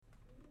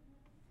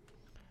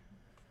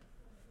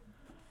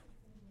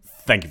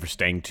Thank you for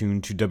staying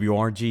tuned to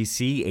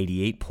WRGC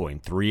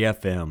 88.3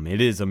 FM.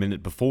 It is a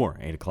minute before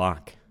 8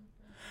 o'clock.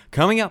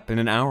 Coming up in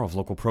an hour of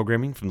local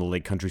programming from the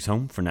Lake Country's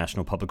home for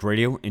National Public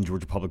Radio and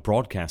Georgia Public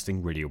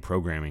Broadcasting radio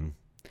programming.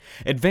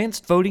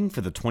 Advanced voting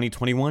for the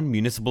 2021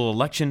 municipal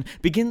election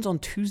begins on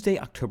Tuesday,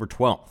 October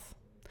 12th.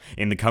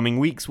 In the coming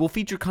weeks, we'll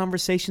feature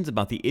conversations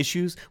about the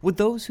issues with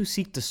those who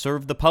seek to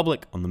serve the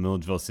public on the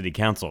Milledgeville City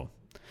Council.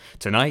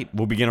 Tonight,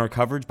 we'll begin our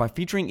coverage by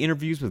featuring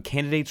interviews with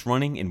candidates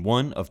running in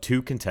one of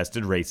two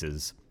contested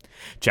races.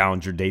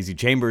 Challenger Daisy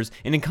Chambers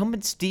and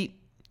Incumbent Steve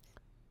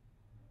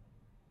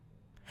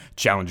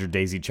Chambers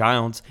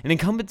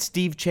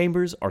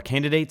are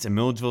candidates in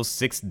Milledgeville's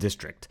 6th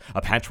District,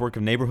 a patchwork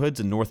of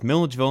neighborhoods in North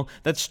Milledgeville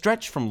that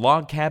stretch from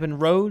Log Cabin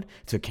Road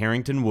to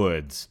Carrington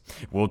Woods.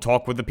 We'll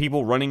talk with the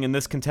people running in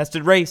this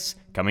contested race,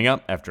 coming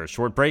up after a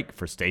short break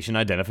for station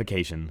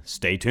identification.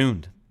 Stay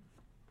tuned.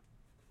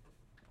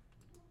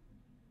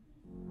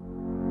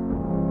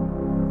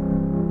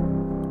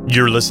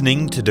 You're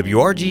listening to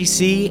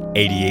WRGC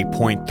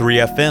 88.3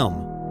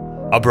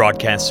 FM, a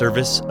broadcast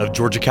service of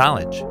Georgia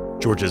College,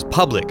 Georgia's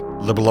public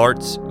liberal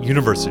arts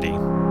university.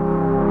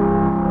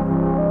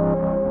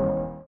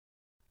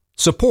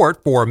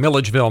 Support for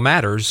Milledgeville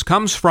Matters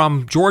comes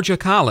from Georgia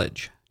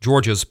College,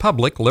 Georgia's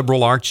public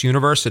liberal arts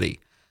university,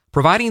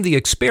 providing the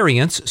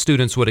experience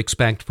students would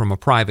expect from a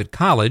private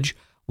college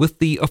with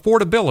the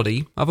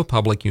affordability of a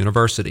public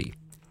university.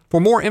 For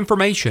more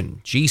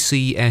information,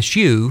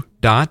 gcsu.edu.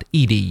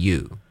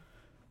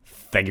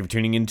 Thank you for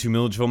tuning in to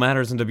Milledgeville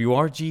Matters on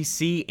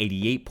WRGC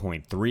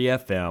 88.3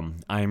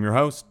 FM. I am your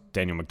host,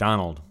 Daniel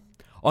McDonald.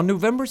 On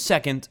November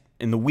 2nd,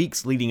 in the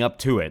weeks leading up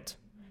to it,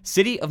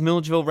 City of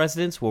Milledgeville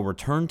residents will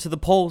return to the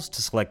polls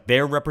to select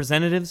their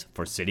representatives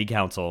for City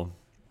Council.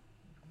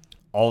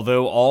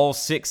 Although all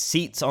 6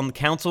 seats on the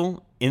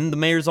council in the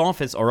mayor's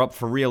office are up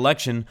for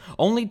re-election,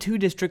 only 2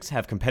 districts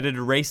have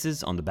competitive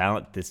races on the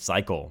ballot this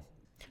cycle.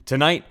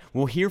 Tonight,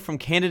 we'll hear from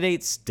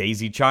candidates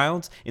Daisy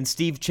Childs and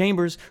Steve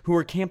Chambers, who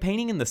are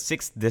campaigning in the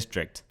 6th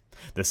District.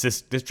 The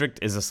 6th District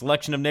is a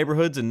selection of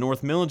neighborhoods in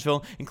North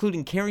Milledgeville,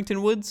 including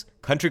Carrington Woods,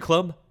 Country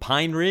Club,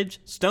 Pine Ridge,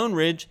 Stone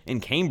Ridge,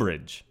 and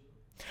Cambridge.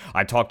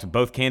 I talked to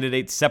both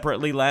candidates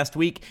separately last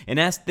week and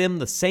asked them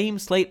the same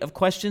slate of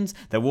questions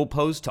that we'll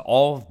pose to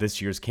all of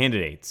this year's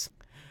candidates.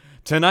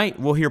 Tonight,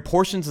 we'll hear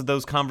portions of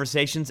those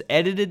conversations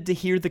edited to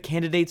hear the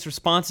candidates'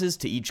 responses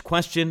to each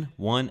question,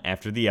 one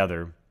after the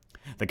other.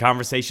 The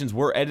conversations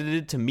were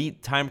edited to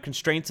meet time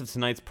constraints of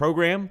tonight's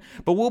program,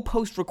 but we'll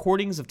post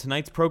recordings of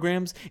tonight's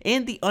programs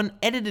and the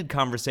unedited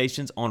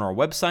conversations on our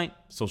website,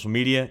 social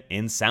media,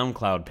 and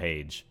SoundCloud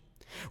page.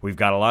 We've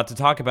got a lot to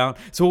talk about,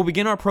 so we'll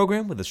begin our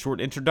program with a short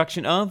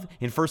introduction of,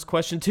 and first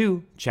question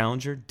to,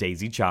 Challenger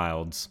Daisy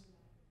Childs.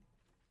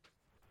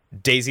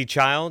 Daisy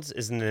Childs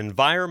is an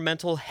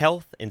environmental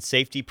health and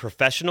safety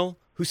professional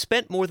who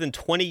spent more than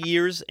 20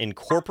 years in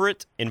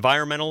corporate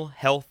environmental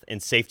health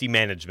and safety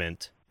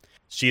management.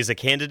 She is a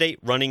candidate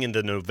running in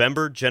the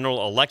November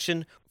general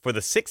election for the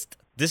 6th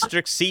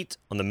District seat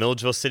on the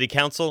Milledgeville City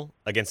Council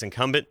against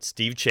Incumbent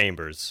Steve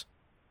Chambers.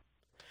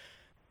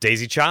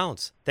 Daisy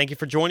Childs, thank you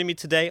for joining me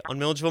today on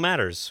Milledgeville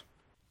Matters.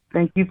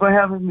 Thank you for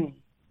having me.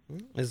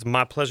 It's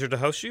my pleasure to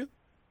host you.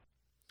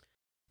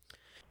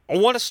 I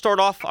want to start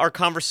off our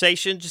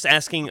conversation just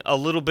asking a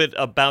little bit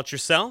about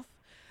yourself.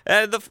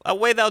 A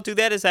way that I'll do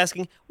that is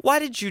asking, why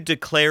did you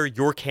declare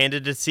your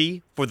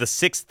candidacy for the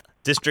 6th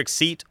District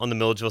seat on the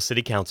Milledgeville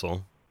City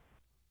Council?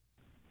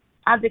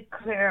 I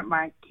declared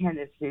my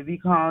candidacy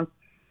because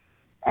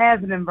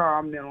as an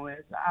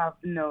environmentalist,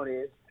 I've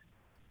noticed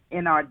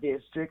in our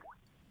district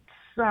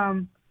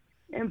some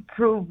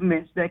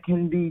improvements that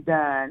can be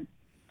done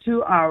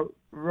to our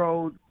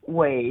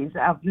roadways.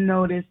 I've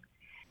noticed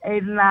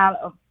a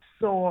lot of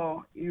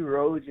soil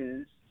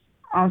erosions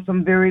on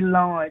some very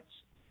large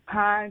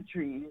pine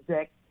trees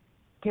that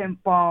can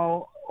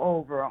fall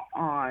over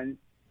on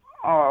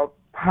our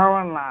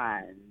power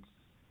lines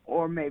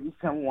or maybe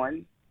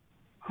someone's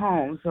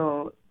home.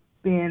 So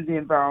being the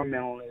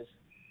environmentalist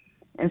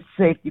and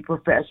safety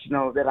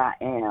professional that I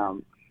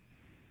am,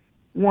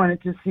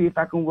 wanted to see if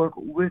I can work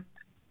with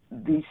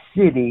the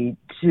city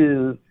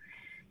to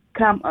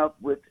come up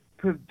with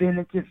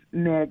preventative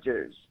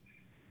measures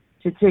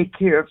to take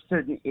care of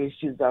certain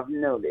issues I've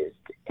noticed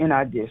in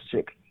our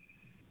district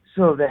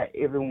so that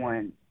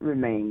everyone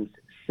remains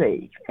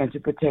safe and to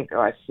protect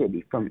our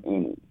city from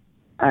any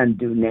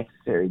undue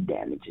necessary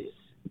damages.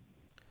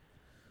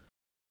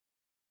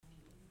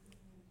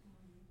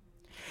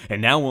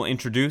 And now we'll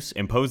introduce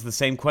and pose the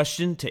same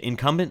question to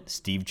incumbent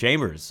Steve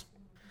Chambers.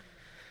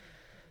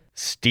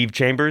 Steve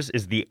Chambers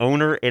is the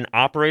owner and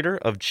operator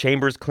of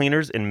Chambers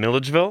Cleaners in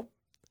Milledgeville.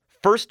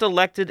 First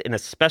elected in a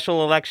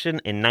special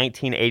election in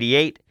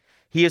 1988,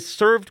 he has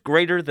served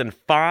greater than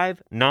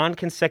 5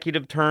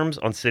 non-consecutive terms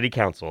on city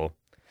council.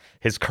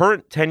 His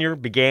current tenure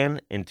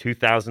began in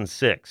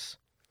 2006.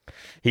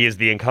 He is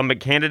the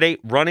incumbent candidate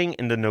running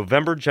in the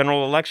November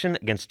general election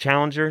against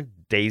challenger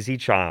Daisy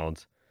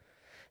Childs.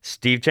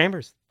 Steve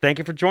Chambers, thank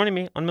you for joining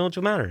me on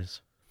Milledgeville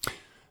Matters.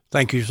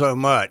 Thank you so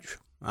much.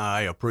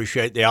 I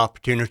appreciate the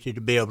opportunity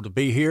to be able to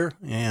be here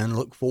and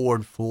look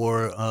forward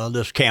for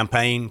this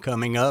campaign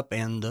coming up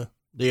and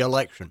the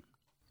election.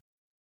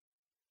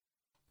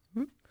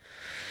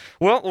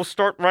 Well, we'll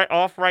start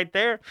right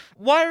there.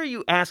 Why are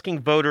you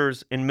asking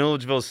voters in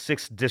Milledgeville's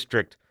 6th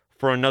District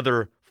for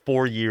another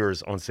 4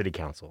 years on City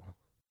Council?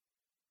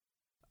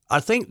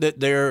 I think that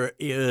there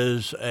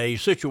is a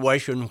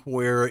situation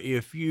where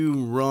if you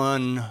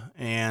run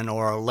and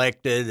are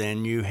elected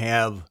and you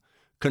have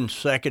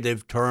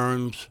consecutive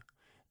terms,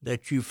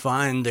 that you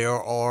find there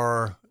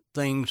are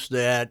things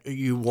that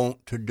you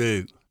want to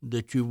do,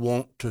 that you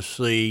want to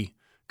see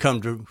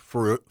come to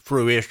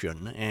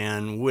fruition.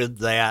 And with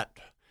that,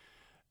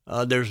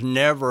 there's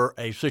never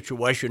a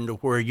situation to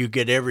where you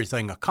get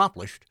everything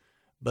accomplished.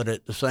 But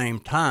at the same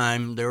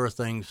time, there are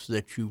things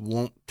that you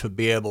want to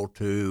be able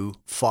to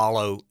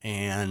follow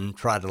and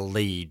try to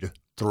lead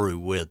through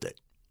with it.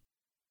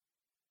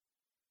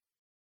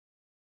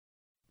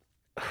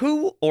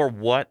 Who or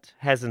what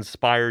has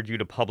inspired you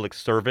to public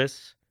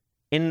service?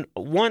 And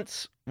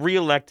once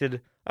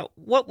reelected,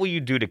 what will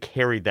you do to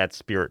carry that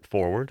spirit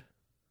forward?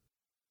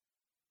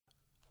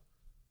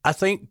 I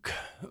think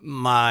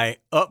my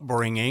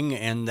upbringing,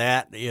 and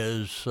that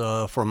is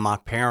from my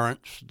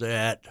parents,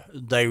 that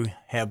they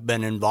have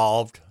been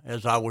involved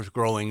as I was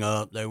growing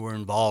up. They were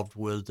involved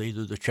with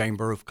either the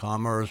Chamber of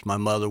Commerce. My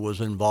mother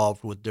was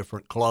involved with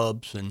different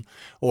clubs and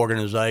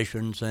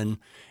organizations, and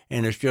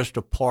it's just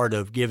a part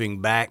of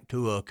giving back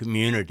to a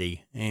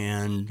community.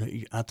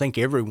 And I think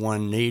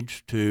everyone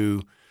needs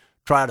to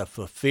try to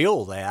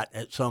fulfill that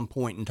at some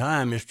point in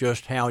time. It's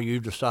just how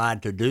you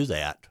decide to do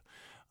that.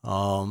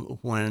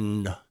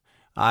 When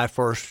I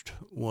first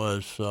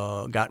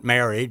got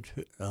married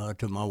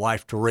to my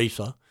wife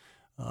Teresa,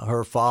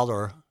 her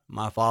father,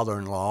 my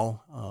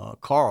father-in-law,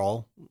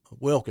 Carl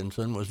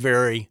Wilkinson, was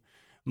very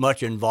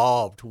much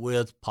involved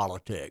with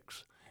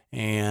politics,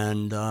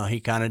 and he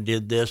kind of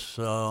did this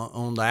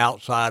on the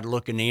outside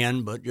looking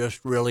in, but just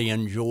really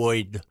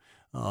enjoyed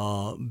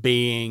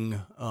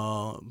being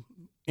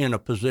in a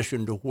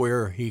position to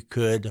where he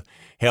could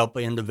help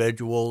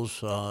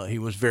individuals. He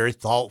was very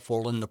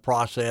thoughtful in the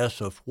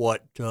process of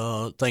what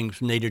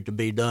things needed to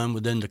be done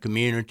within the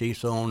community,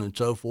 so on and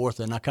so forth.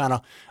 And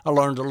I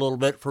learned a little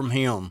bit from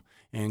him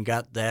and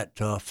got that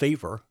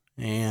fever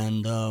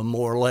and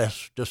more or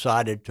less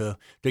decided to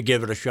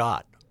give it a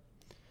shot.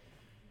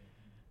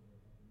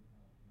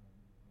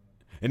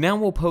 And now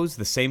we'll pose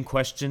the same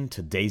question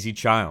to Daisy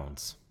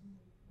Childs.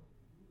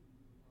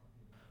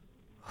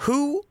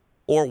 Who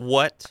or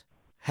what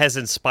has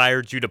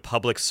inspired you to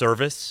public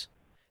service?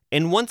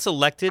 And once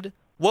elected,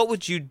 what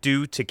would you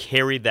do to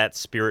carry that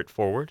spirit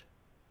forward?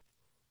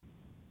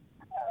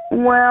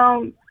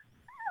 Well,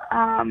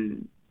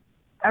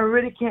 I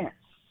really can't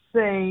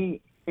say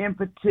in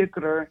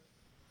particular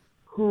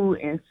who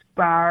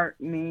inspired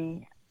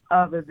me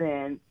other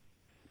than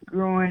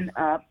growing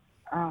up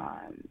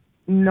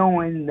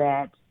knowing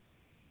that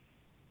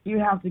you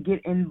have to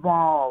get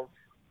involved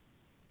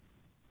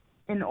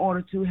in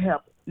order to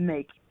help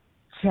make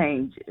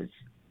changes.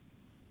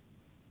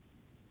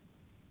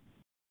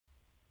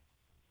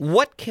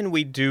 What can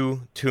we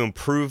do to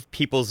improve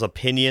people's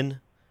opinion,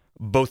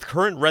 both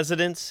current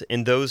residents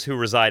and those who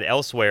reside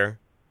elsewhere,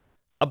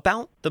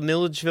 about the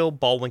Milledgeville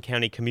Baldwin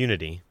County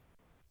community?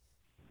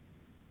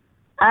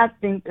 I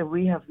think that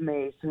we have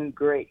made some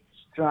great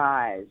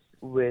strides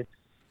with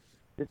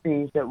the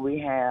things that we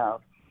have.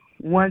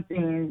 One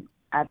thing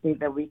I think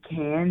that we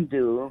can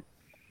do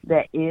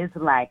that is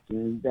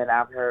lacking that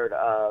I've heard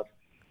of,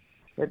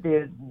 that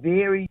there's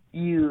very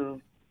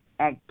few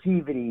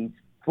activities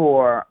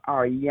for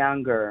our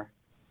younger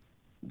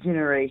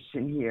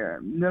generation here.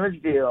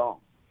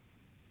 Milledgeville,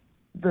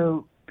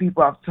 the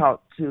people I've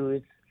talked to,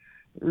 is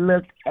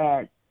looked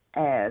at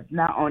as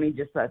not only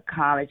just a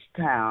college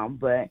town,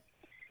 but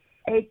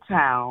a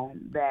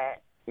town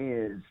that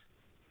is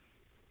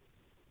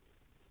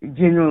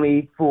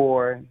generally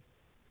for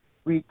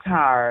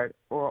retired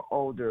or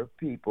older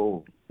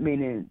people,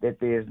 meaning that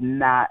there's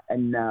not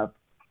enough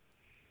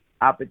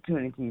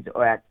opportunities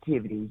or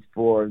activities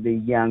for the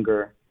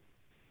younger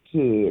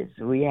kids.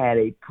 We had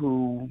a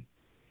pool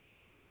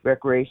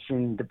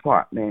recreation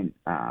department,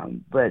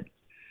 but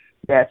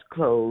that's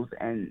closed,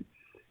 and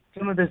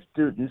some of the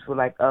students would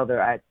like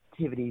other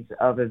activities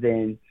other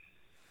than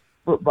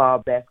football,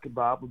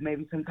 basketball, but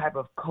maybe some type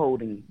of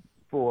coding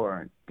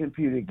for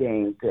computer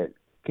games that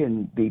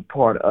can be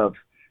part of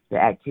the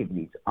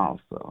activities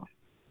also.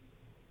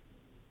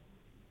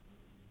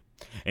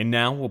 And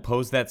now we'll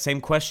pose that same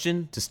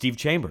question to Steve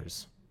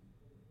Chambers.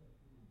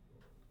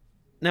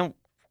 Now,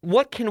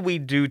 what can we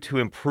do to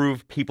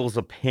improve people's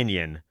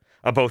opinion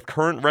of both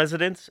current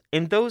residents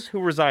and those who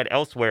reside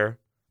elsewhere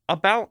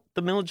about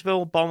the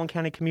Milledgeville Baldwin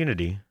County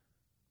community?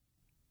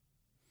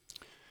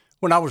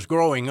 When I was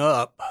growing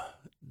up,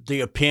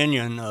 the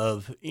opinion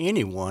of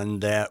anyone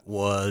that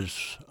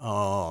was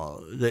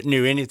that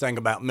knew anything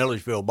about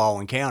Milledgeville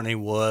Baldwin County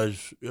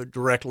was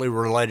directly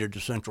related to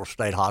Central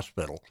State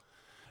Hospital.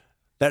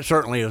 That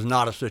certainly is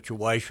not a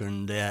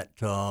situation that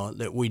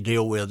that we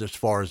deal with as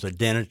far as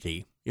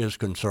identity. is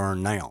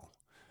concerned now.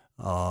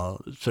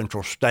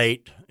 Central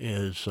State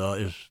is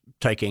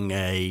taking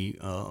a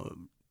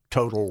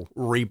total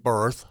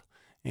rebirth,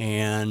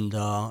 and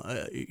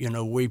I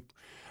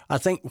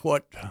think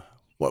what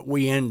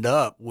we end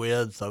up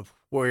with of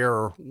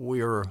where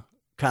we're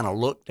kind of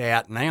looked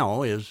at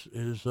now is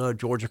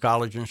Georgia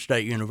College and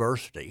State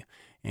University,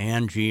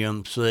 and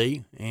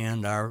GMC,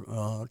 and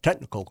our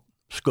technical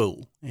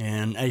school,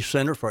 and a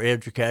center for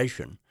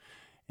education.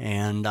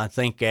 And I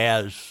think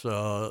as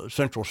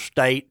Central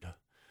State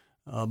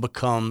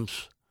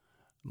becomes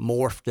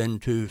morphed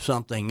into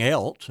something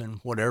else, and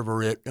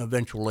whatever it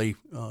eventually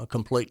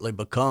completely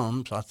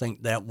becomes, I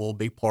think that will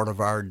be part of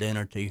our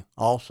identity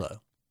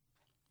also.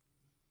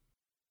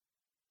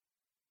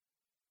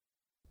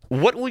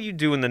 What will you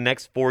do in the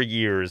next 4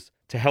 years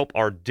to help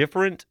our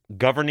different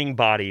governing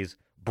bodies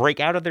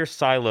break out of their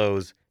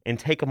silos and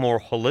take a more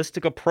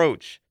holistic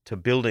approach to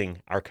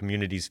building our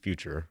community's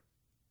future?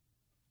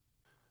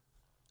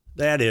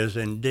 That is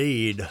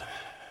indeed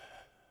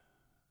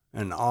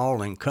an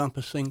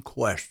all-encompassing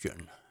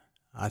question.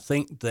 I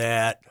think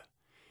that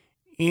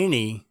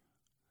any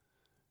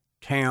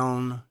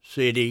town,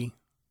 city,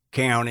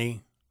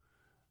 county,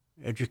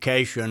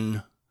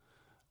 education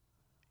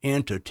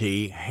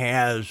entity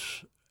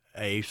has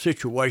a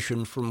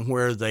situation from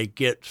where they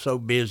get so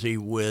busy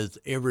with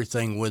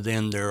everything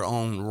within their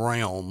own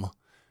realm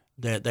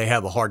that they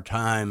have a hard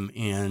time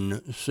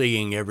in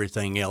seeing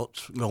everything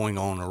else going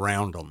on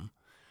around them.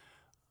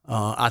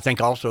 I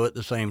think also at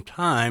the same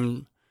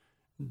time,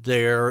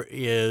 there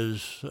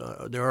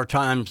are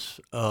times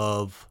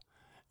of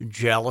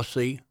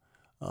jealousy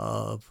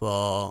of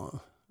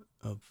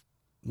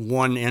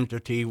one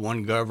entity,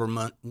 one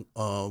government,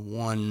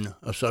 one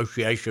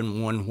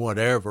association, one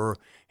whatever,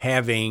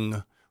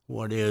 having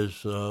what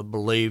is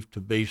believed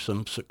to be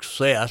some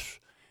success,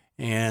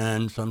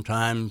 and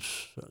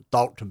sometimes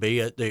thought to be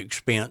at the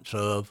expense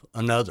of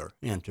another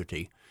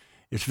entity.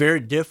 It's very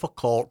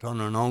difficult on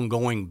an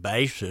ongoing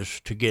basis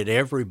to get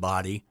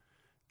everybody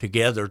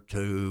together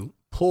to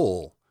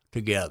pull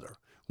together.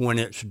 When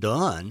it's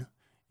done,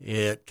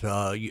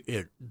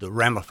 the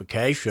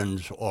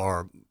ramifications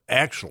are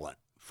excellent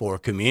for a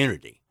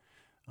community.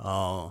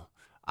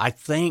 I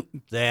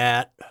think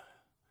that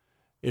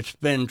it's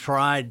been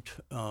tried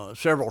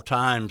several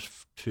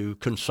times to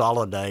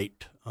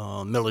consolidate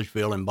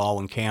Milledgeville and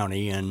Baldwin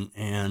County,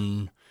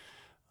 and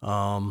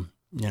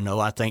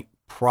I think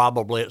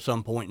probably at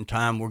some point in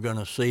time we're going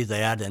to see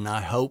that, and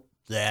I hope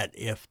that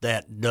if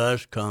that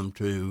does come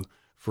to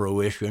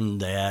fruition,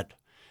 that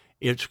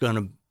it's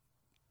going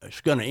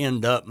to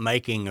end up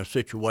making a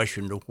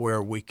situation to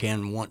where we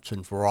can once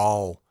and for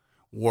all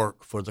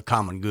work for the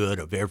common good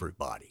of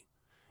everybody,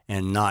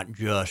 and not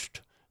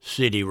just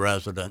city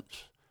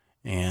residents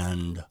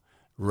and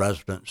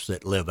residents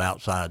that live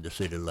outside the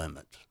city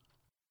limits.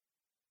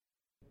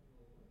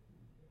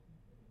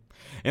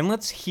 And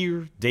let's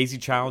hear Daisy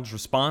Child's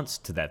response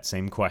to that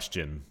same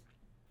question.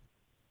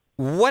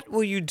 What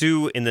will you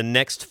do in the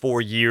next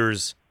 4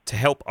 years to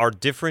help our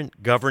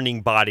different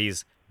governing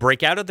bodies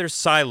break out of their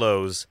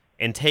silos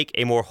and take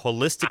a more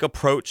holistic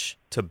approach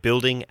to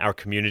building our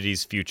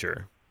community's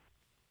future?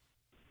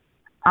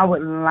 I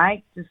would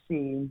like to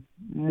see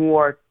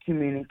more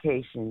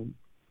communication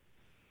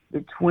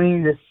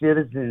between the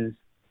citizens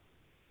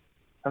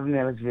of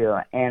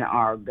Milledgeville and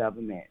our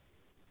government,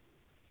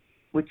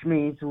 which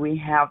means we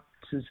have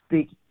to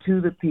speak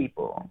to the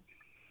people.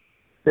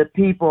 The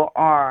people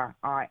are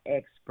our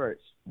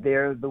experts.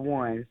 They're the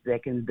ones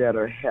that can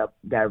better help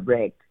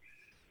direct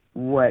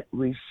what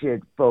we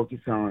should focus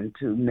on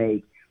to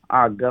make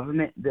our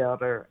government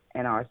better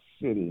and our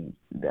city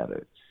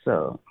better.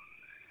 So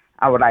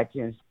I would like to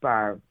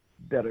inspire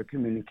better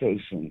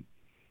communication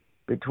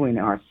between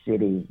our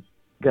city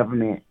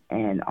government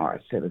and our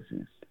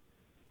citizens.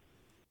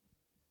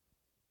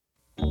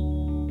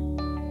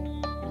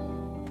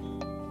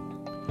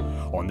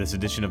 On this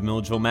edition of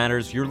Milledgeville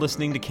Matters, you're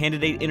listening to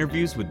candidate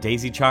interviews with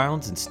Daisy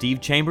Childs and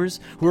Steve Chambers,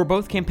 who are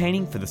both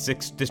campaigning for the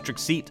 6th District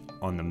seat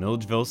on the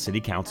Milledgeville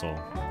City Council.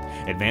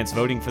 Advance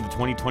voting for the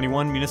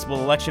 2021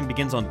 municipal election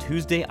begins on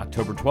Tuesday,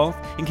 October 12th,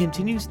 and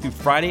continues through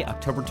Friday,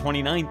 October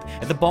 29th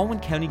at the Baldwin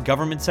County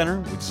Government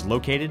Center, which is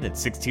located at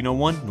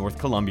 1601 North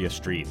Columbia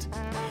Street.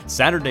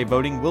 Saturday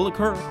voting will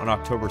occur on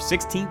October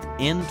 16th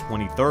and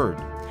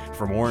 23rd.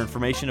 For more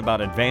information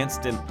about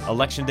advanced and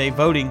Election Day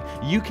voting,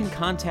 you can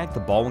contact the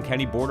Baldwin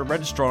County Board of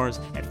Registrars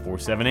at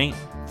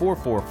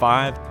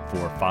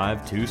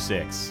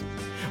 478-445-4526.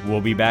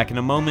 We'll be back in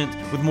a moment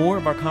with more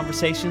of our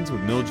conversations with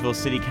Milledgeville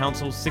City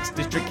Council's 6th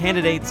District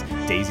candidates,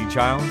 Daisy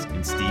Childs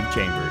and Steve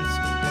Chambers.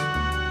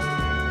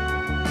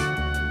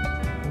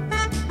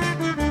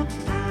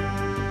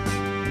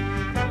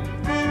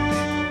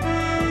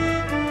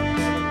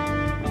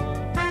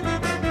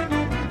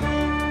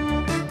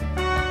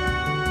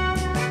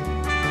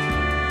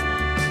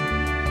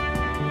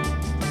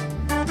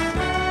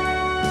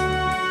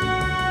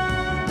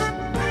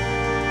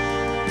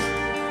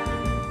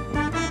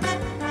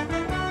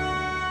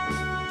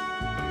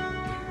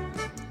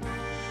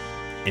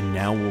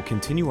 now we'll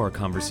continue our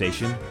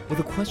conversation with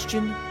a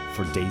question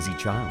for Daisy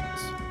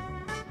Childs.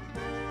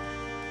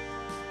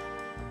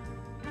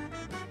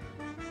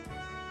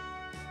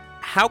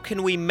 How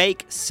can we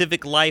make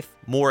civic life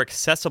more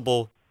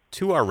accessible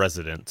to our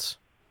residents?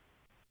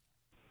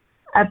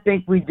 I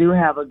think we do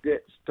have a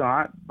good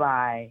start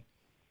by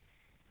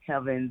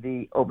having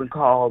the open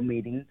call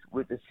meetings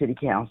with the city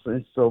council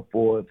and so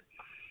forth.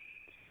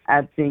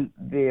 I think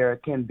there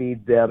can be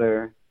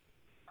better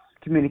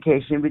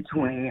communication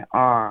between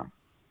our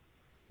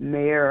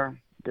mayor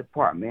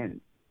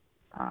department,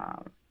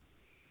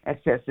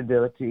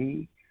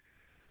 accessibility,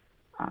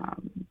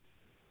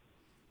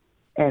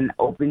 and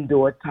open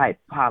door type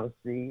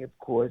policy, of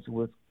course,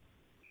 with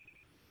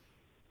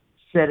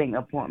setting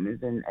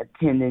appointments and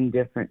attending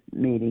different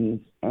meetings,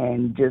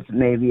 and just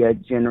maybe a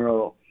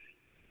general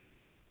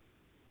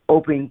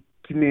open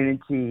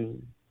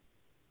community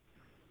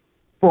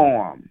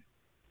forum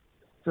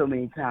so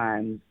many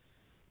times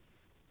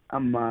a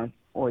month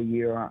or a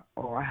year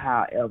or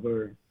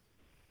however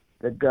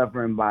the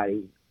governing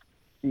body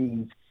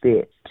sees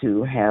fit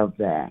to have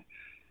that,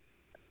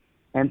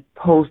 and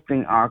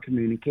posting our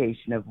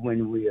communication of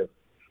when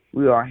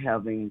we are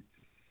having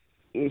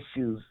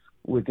issues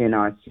within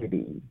our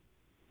city,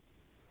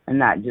 and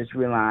not just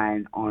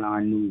relying on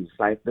our news,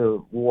 like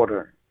the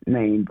water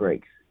main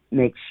breaks.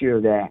 Make sure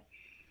that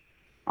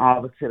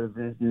all the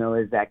citizens know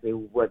exactly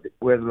where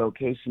the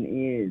location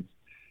is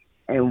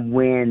and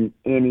when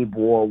any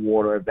boil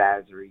water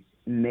advisories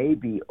may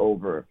be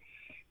over,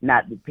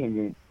 not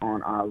dependent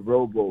on our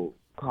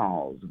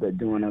robocalls, but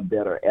doing a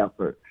better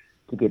effort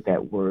to get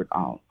that word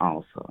out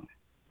also.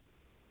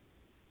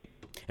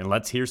 And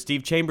let's hear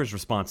Steve Chambers'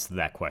 response to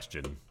that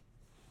question.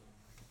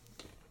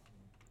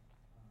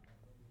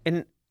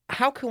 And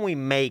how can we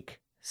make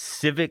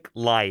civic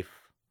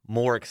life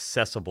more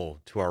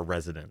accessible to our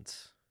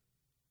residents?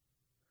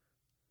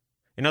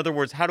 In other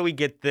words, how do we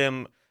get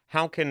them,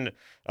 how can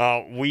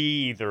we,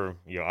 either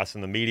us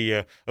in the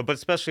media, but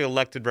especially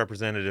elected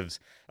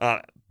representatives,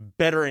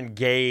 better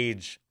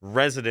engage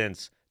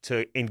residents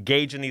to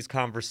engage in these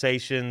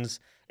conversations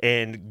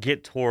and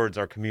get towards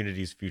our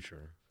community's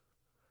future?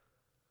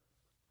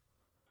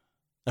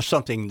 That's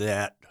something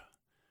that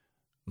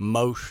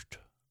most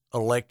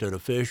elected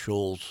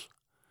officials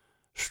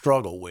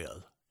struggle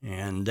with,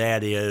 and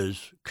that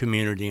is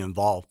community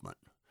involvement.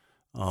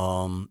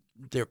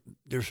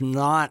 There's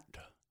not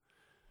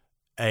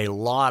a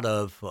lot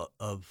of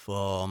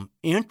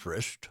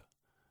interest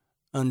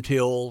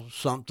until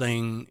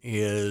something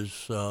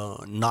is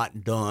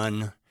not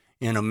done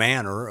in a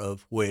manner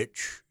of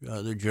which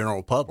the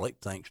general public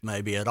thinks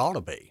maybe it ought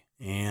to be.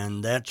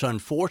 And that's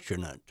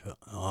unfortunate.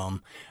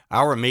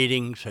 Our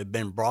meetings have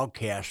been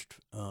broadcast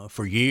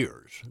for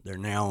years. They're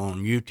now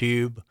on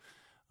YouTube.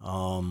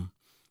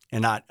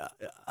 And I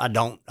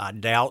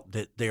doubt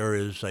that there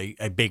is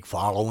a big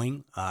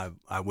following.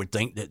 I would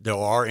think that there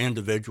are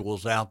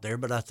individuals out there,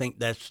 but I think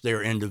that's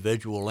their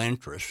individual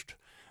interest.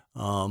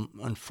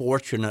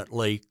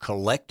 Unfortunately,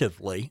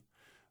 collectively,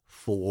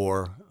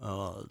 for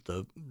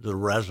the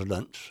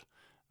residents,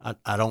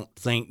 I don't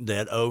think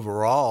that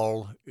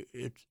overall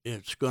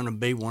it's going to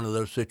be one of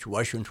those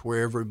situations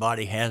where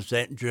everybody has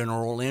that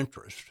general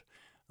interest.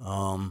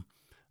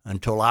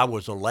 Until I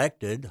was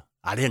elected,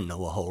 I didn't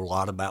know a whole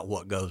lot about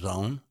what goes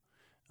on.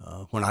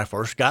 When I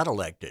first got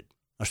elected,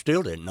 I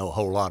still didn't know a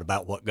whole lot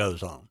about what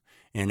goes on,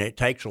 and it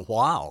takes a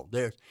while.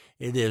 It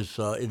is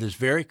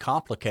very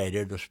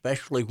complicated,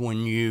 especially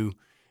when you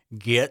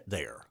get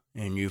there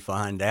and you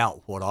find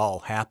out what all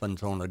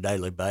happens on a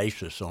daily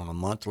basis, on a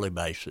monthly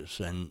basis,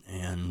 and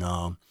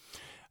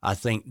I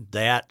think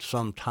that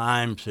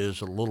sometimes is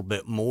a little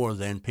bit more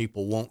than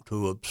people want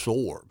to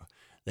absorb.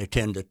 They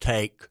tend to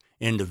take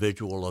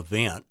individual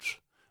events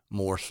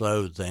more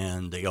so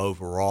than the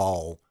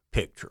overall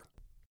picture.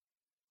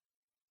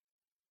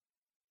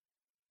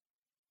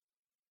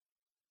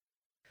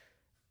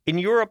 In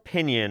your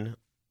opinion,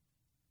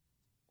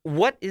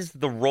 what is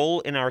the role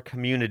in our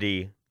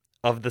community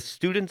of the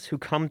students who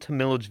come to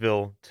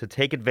Milledgeville to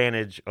take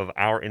advantage of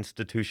our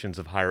institutions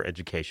of higher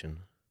education?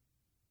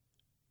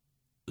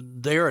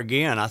 There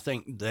again, I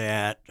think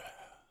that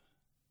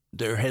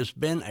there has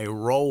been a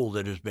role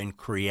that has been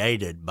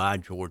created by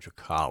Georgia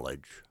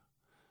College,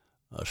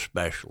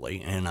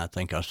 especially, and I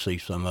think I see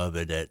some of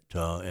it at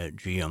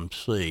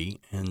GMC,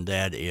 and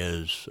that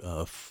is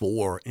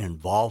for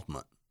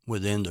involvement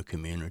within the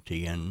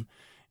community, and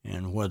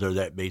whether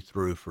that be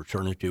through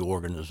fraternity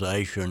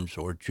organizations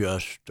or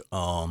just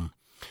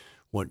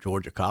what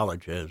Georgia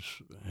College has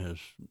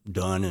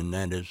done, and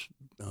that is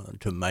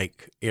to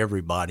make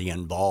everybody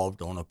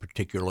involved on a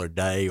particular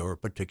day or a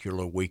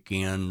particular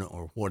weekend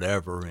or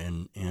whatever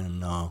in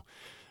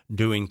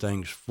doing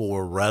things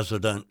for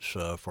residents,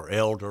 for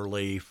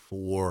elderly,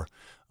 for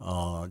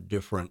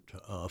different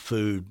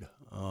food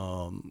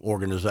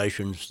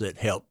organizations that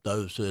help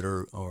those that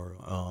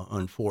are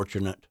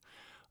unfortunate.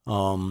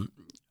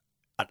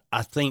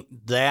 I think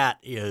that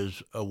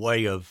is a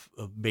way of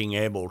being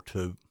able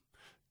to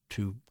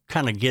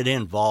kind of get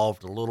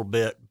involved a little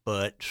bit,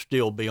 but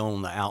still be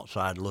on the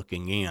outside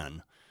looking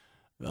in.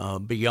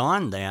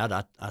 beyond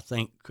that, I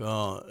think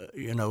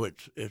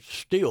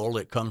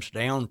it comes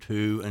down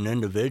to an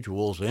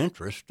individual's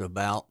interest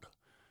about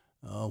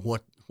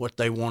what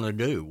they want to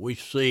do. We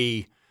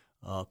see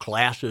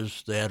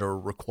classes that are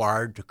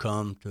required to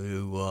come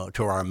to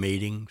our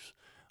meetings.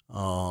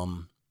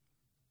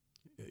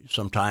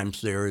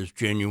 Sometimes there is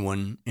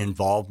genuine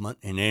involvement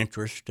and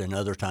interest, and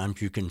other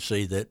times you can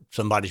see that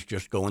somebody's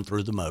just going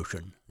through the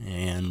motion.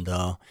 And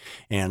I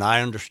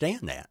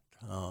understand that.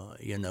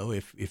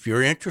 If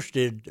you're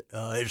interested,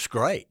 it's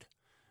great.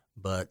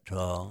 But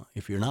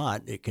if you're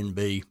not, it can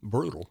be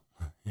brutal.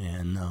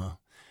 And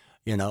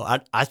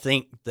I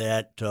think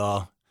that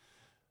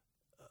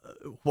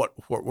what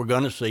we're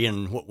going to see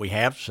and what we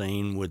have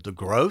seen with the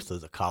growth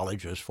of the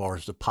college as far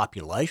as the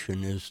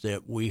population is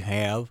that we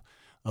have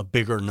a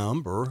bigger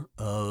number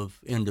of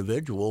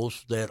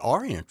individuals that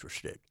are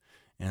interested.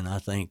 And I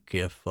think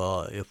if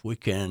we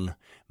can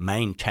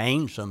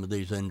maintain some of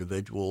these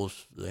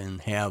individuals and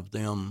have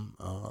them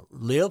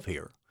live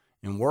here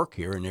and work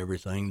here and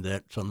everything,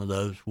 that some of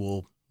those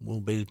will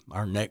be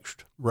our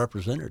next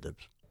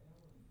representatives.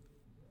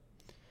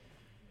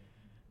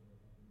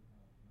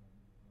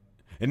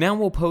 And now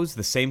we'll pose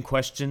the same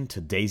question to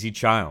Daisy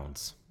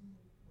Childs.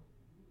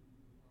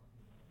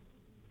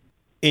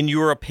 In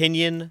your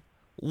opinion,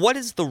 what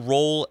is the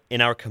role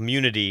in our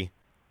community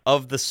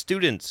of the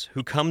students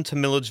who come to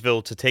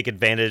Milledgeville to take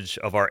advantage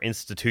of our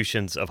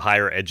institutions of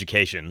higher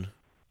education?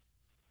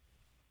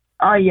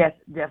 Oh, yes,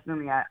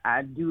 definitely.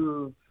 I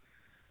do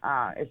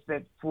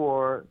expect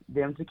for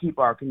them to keep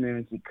our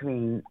community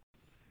clean,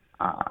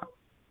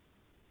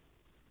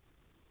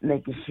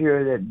 making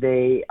sure that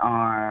they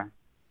are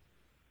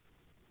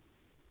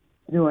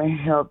doing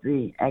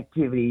healthy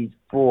activities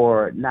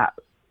for not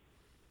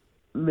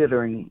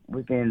littering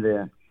within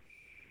the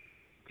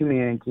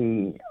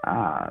community,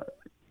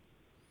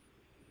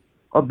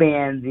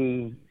 obeying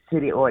the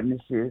city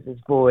ordinances as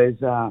far as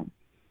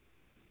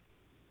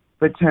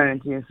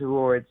fraternity and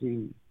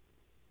sorority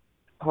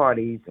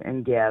parties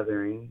and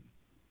gatherings,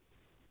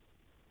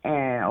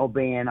 and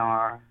obeying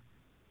our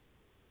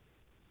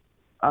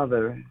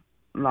other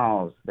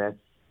laws that's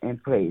in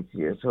place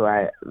here. So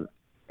I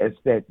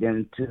expect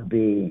them to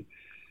be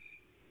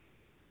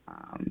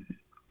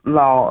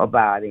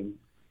law-abiding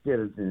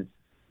citizens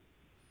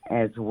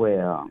as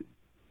well.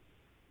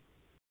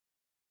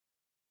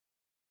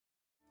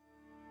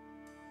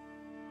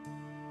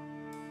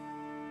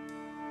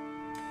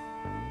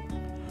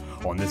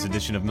 On this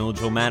edition of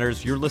Milledgeville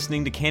Matters, you're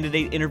listening to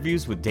candidate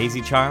interviews with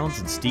Daisy Childs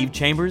and Steve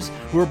Chambers,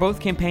 who are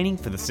both campaigning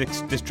for the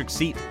 6th District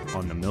seat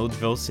on the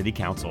Milledgeville City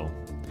Council.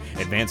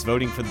 Advanced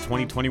voting for the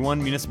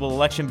 2021 municipal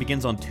election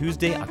begins on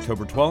Tuesday,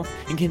 October 12th,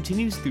 and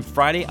continues through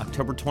Friday,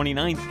 October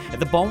 29th at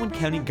the Baldwin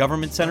County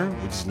Government Center,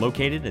 which is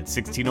located at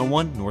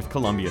 1601 North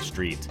Columbia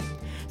Street.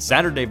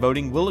 Saturday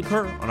voting will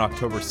occur on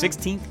October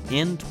 16th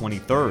and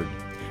 23rd.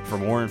 For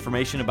more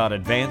information about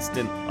advanced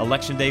and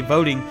Election Day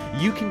voting,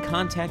 you can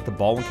contact the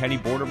Baldwin County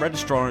Board of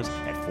Registrars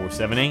at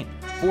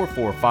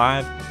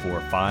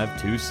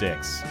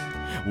 478-445-4526.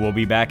 We'll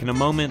be back in a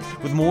moment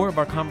with more of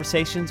our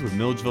conversations with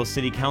Milledgeville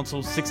City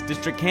Council 6th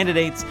District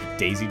candidates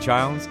Daisy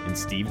Childs and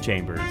Steve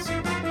Chambers.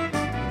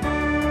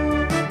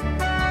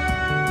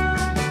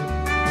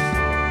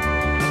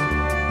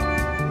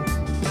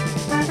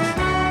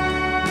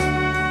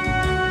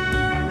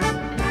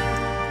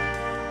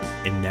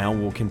 And now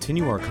we'll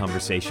continue our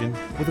conversation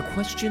with a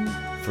question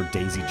for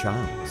Daisy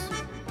Childs.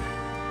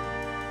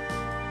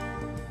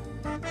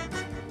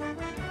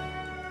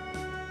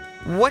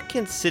 What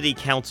can City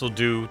Council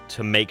do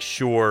to make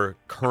sure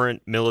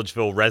current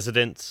Milledgeville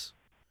residents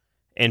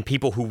and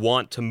people who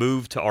want to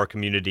move to our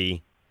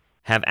community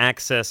have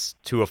access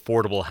to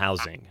affordable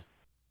housing?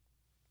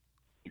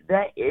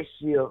 That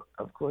issue,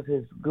 of course,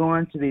 is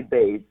going to be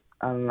based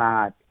a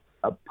lot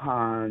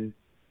upon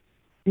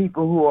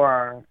people who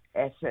are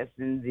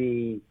accessing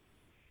the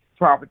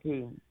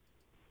property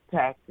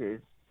taxes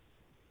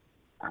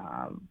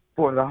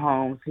for the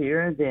homes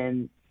here, and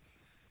then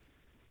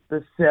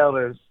the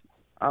sellers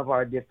of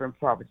our different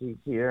properties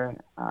here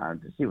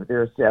to see what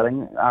they're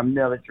selling, our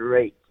millage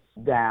rates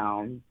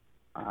down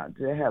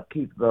to help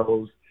keep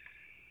those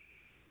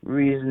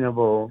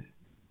reasonable.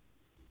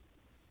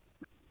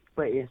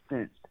 For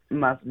instance,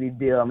 monthly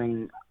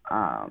billing,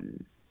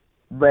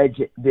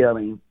 budget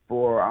billing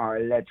for our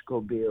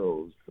electrical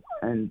bills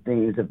and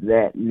things of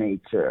that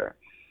nature,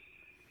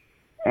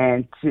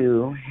 and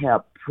to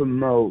help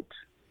promote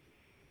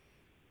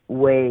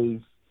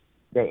ways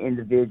that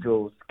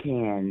individuals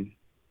can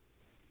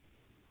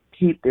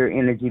keep their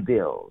energy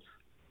bills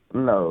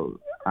low,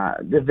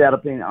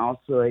 developing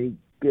also a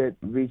good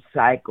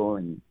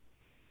recycling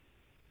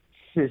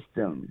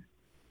system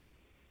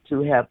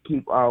to help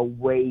keep our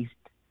waste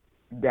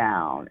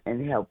down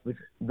and help with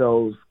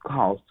those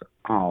costs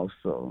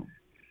also,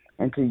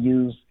 and to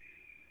use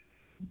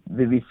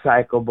the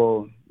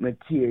recyclable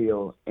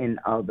material in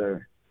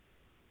other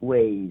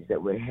ways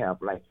that would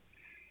help, like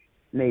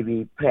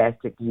maybe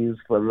plastic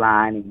used for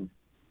lining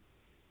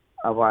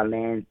of our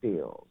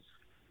landfills,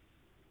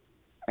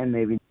 and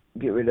maybe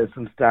get rid of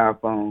some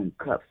styrofoam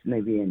cups,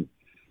 maybe in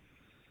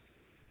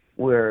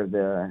where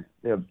they're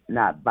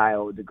not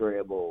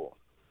biodegradable,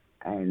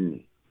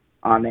 and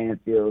our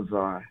landfills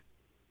are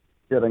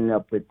filling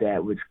up with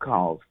that, which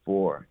calls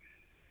for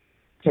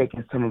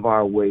taking some of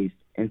our waste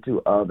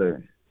into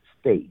other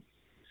states.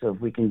 So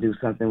if we can do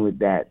something with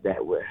that,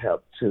 that would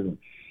help to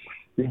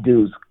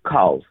reduce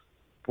costs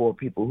for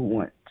people who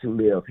want to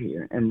live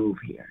here and move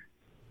here.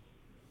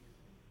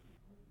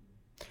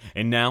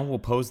 And now we'll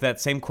pose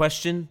that same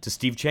question to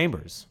Steve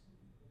Chambers.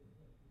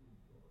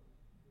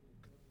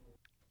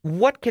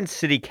 What can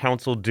City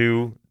Council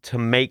do to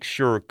make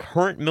sure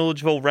current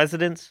Milledgeville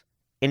residents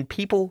and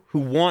people who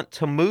want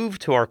to move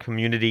to our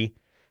community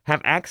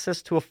have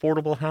access to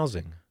affordable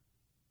housing?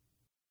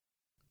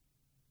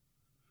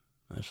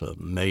 That's $1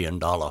 million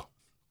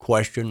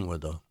question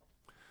with a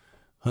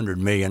 $100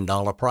 million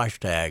price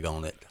tag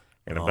on it.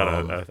 And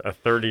about a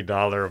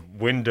 $30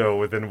 window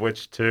within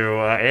which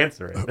to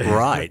answer it.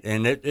 Right.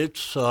 And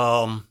it's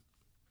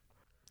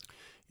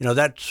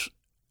that's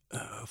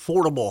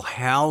affordable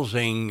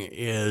housing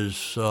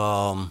is,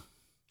 I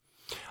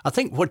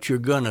think what you're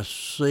going to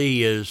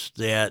see is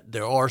that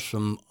there are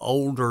some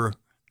older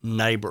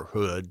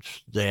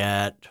neighborhoods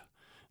that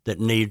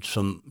need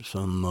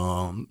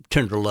some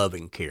tender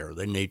loving care.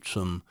 They need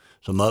some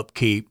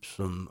upkeep,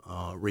 some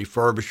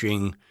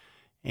refurbishing,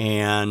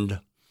 and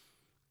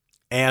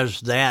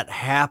as that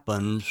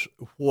happens,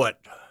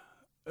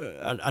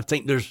 I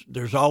think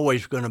there's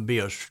always going to be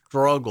a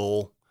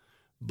struggle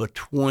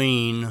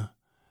between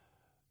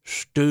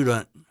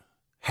student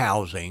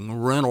housing,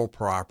 rental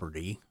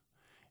property,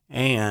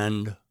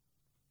 and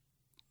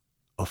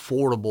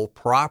affordable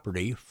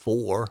property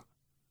for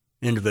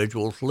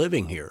individuals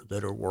living here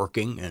that are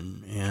working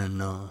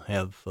and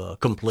have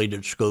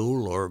completed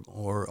school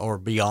or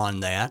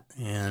beyond that.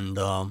 And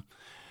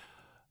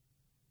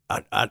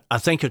I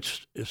think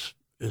it's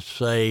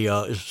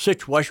a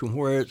situation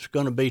where it's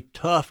going to be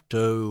tough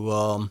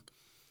to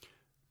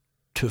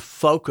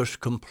focus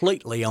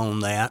completely on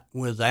that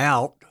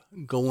without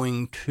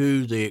going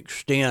to the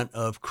extent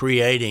of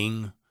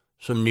creating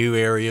some new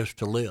areas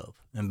to live,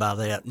 and by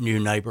that, new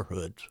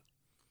neighborhoods.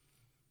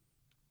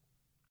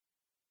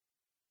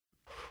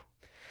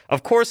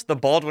 Of course, the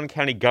Baldwin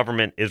County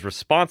government is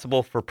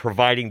responsible for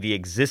providing the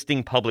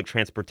existing public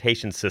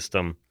transportation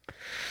system.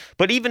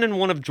 But even in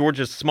one of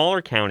Georgia's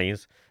smaller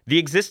counties, the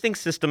existing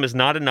system is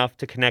not enough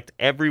to connect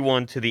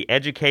everyone to the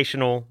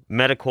educational,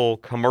 medical,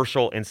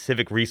 commercial, and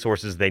civic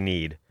resources they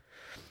need.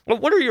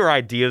 What are your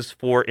ideas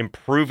for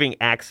improving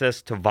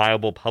access to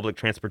viable public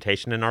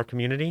transportation in our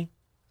community?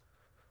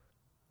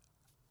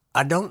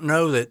 I don't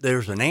know that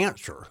there's an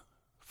answer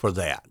for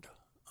that.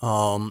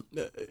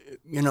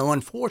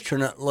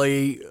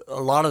 Unfortunately,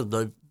 a lot of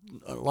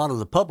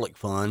the public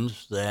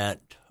funds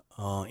that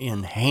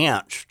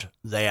enhanced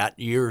that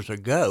years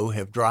ago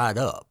have dried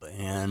up,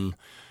 and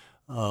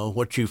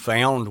what you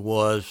found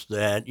was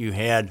that you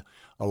had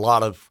a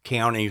lot of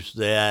counties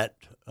that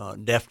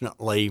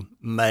definitely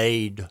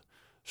made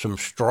some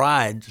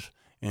strides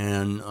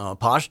and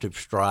positive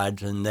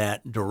strides in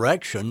that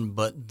direction.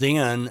 But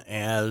then,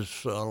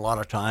 as a lot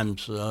of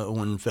times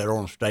when federal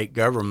and state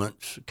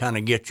governments kind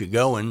of get you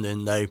going,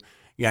 then they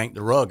yank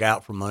the rug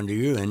out from under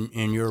you,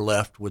 and you're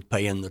left with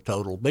paying the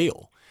total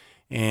bill.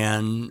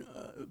 And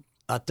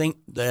I think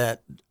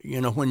that,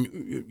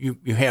 when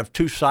you have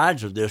two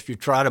sides of this, you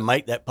try to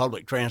make that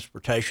public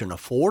transportation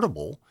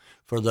affordable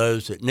for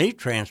those that need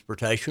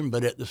transportation,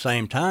 but at the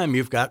same time,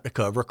 you've got to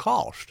cover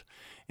cost.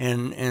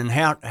 And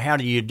how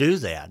do you do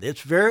that?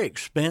 It's very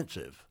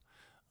expensive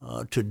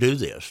to do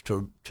this,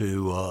 to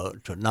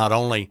not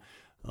only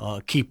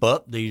keep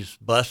up these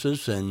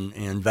buses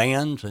and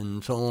vans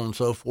and so on and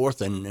so forth,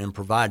 and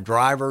provide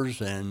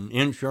drivers and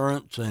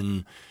insurance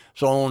and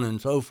so on and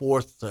so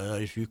forth.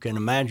 As you can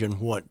imagine,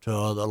 what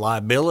the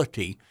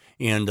liability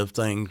end of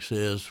things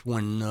is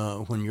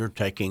when you're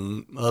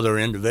taking other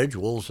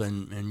individuals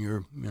and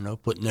you're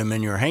putting them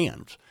in your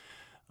hands.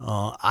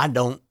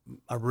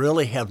 I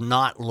really have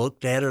not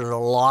looked at it a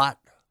lot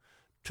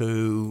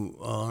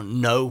to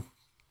know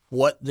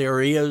what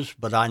there is,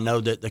 but I know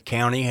that the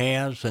county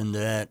has, and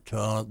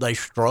that they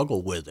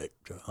struggle with it.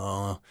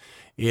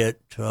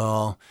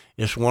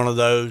 It's one of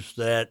those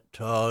that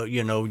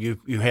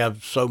you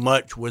have so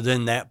much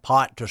within that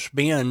pot to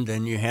spend,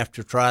 and you have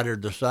to try to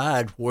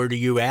decide where do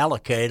you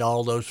allocate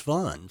all those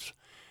funds.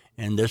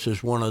 And this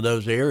is one of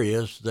those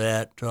areas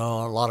that a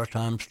lot of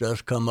times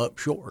does come up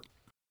short.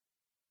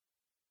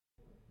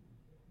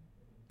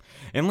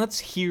 And let's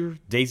hear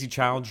Daisy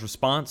Child's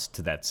response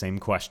to that same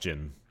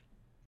question.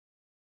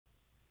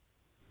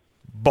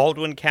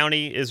 Baldwin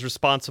County is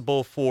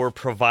responsible for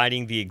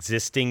providing the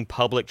existing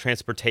public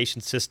transportation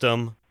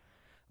system,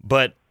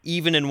 but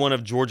even in one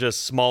of Georgia's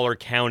smaller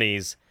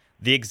counties,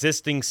 the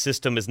existing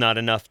system is not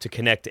enough to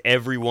connect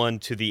everyone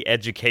to the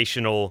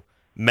educational,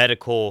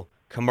 medical,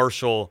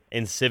 commercial,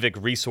 and civic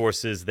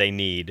resources they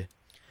need.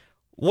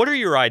 What are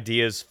your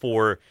ideas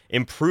for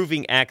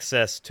improving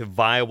access to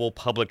viable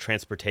public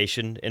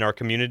transportation in our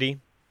community?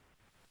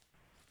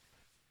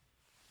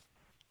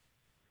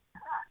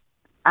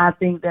 I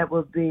think that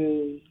would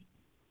be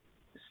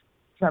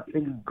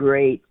something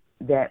great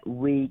that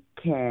we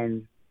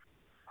can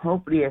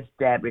hopefully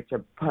establish a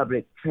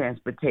public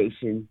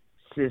transportation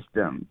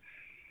system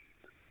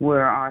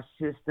where our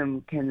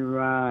system can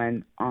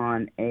run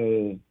on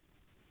a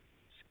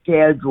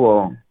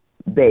schedule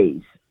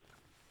base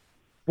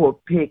for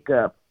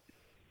pickup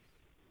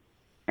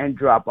and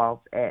drop off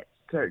at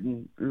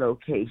certain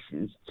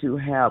locations to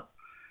help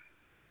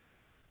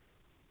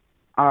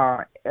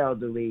our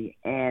elderly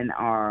and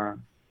our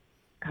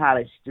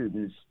college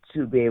students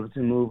to be able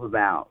to move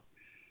about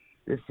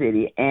the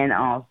city, and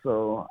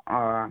also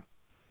our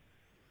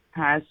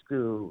high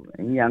school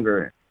and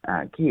younger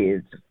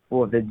kids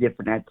for the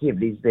different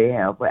activities they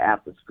have for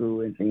after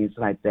school and things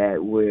like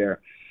that, where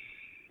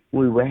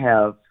we will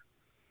have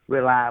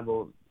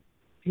reliable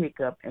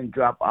pick-up and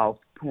drop-off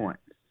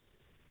points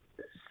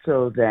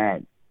so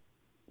that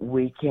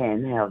we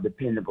can have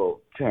dependable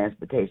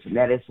transportation.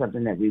 That is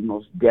something that we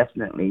most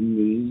definitely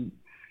need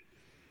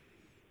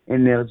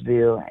in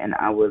Milledgeville, and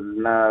I would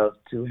love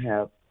to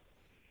have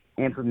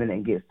implemented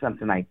and get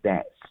something like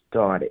that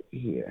started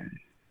here.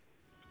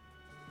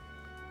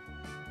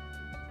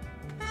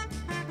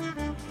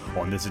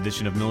 On this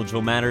edition of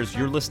Milledgeville Matters,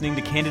 you're listening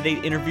to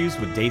candidate interviews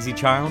with Daisy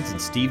Childs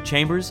and Steve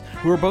Chambers,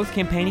 who are both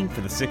campaigning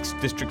for the 6th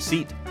District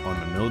seat on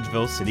the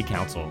Milledgeville City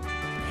Council.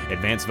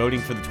 Advanced voting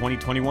for the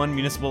 2021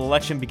 municipal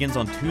election begins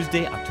on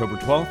Tuesday, October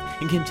 12th,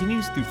 and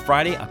continues through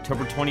Friday,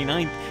 October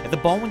 29th at the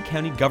Baldwin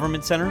County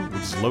Government Center,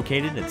 which is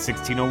located at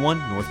 1601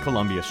 North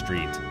Columbia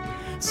Street.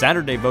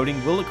 Saturday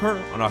voting will occur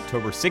on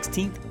October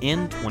 16th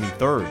and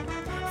 23rd.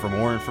 For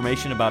more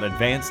information about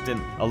advanced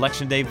and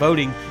Election Day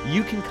voting,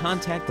 you can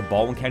contact the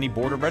Baldwin County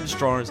Board of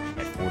Registrars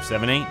at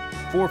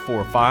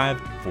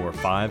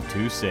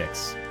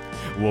 478-445-4526.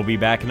 We'll be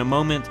back in a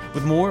moment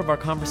with more of our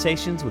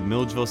conversations with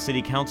Milledgeville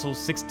City Council's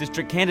 6th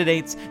District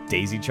candidates,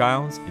 Daisy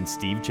Childs and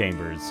Steve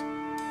Chambers.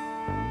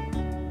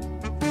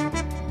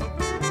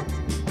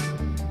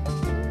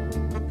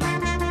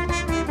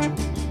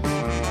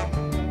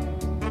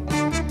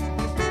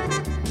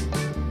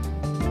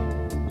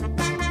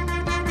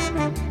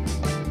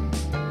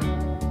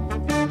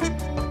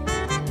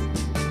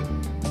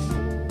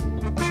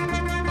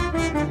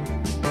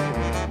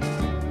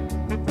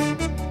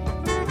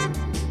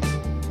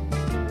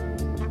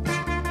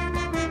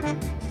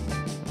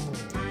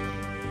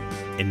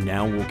 And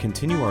now we'll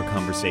continue our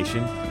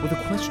conversation with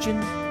a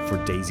question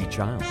for Daisy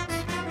Childs.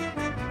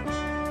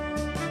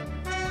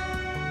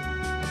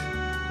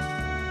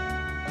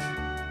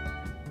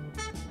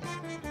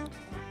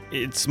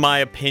 It's my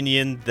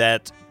opinion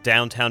that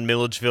downtown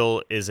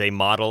Milledgeville is a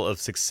model of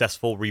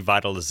successful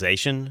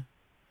revitalization.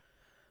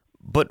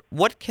 But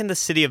what can the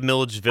city of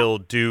Milledgeville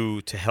do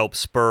to help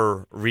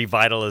spur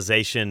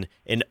revitalization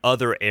in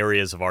other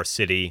areas of our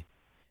city?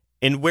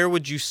 And where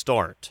would you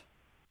start?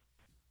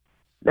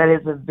 That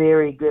is a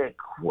very good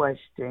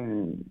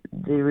question.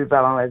 The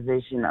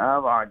revitalization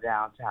of our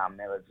downtown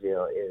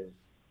Milledgeville is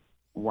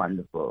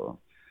wonderful.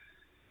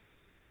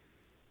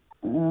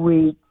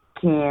 We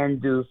can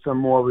do some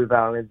more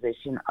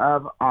revitalization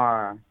of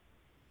our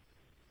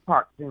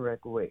parks and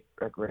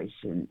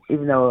recreation.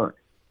 Even though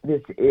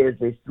this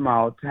is a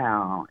small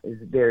town,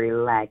 it's very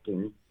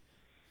lacking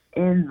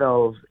in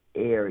those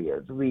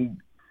areas. We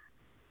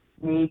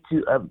need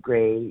to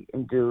upgrade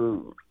and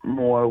do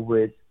more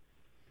with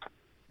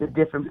the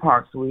different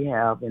parks we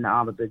have in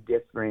all of the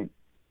different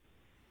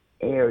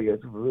areas.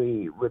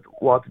 With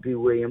Walter B.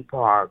 Williams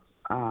Park,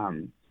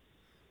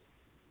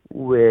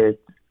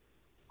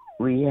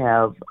 we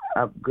have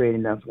upgraded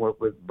enough work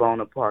with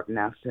Bona Park,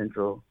 now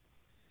Central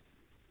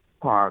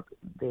Park.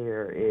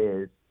 There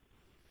is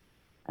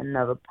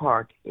another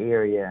park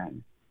area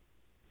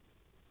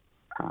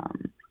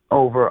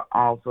over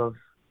off of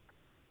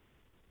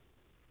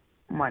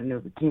Martin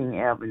Luther King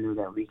Avenue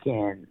that we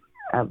can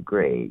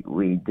upgrade.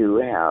 We do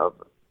have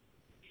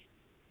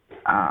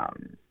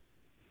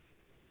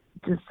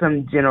just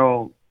some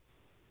general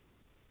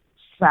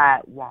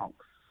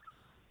sidewalks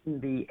can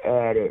be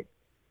added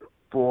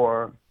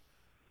for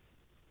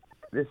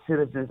the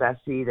citizens I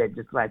see that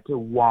just like to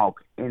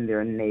walk in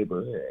their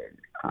neighborhood,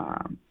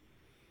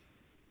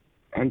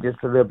 and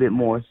just a little bit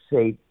more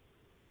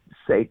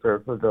safer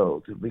for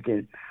those. If we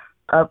can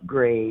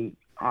upgrade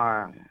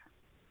our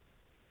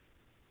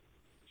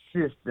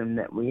system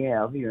that we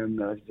have here in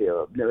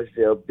Milledgeville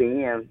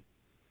being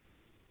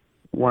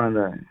one of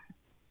the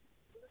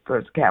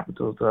first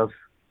capitals of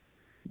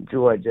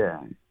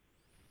Georgia,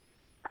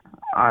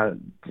 our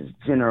just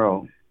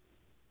general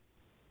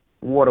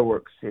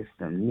waterworks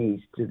system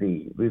needs to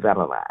be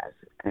revitalized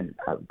and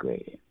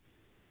upgraded.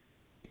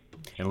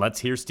 And let's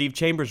hear Steve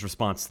Chambers'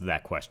 response to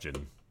that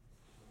question.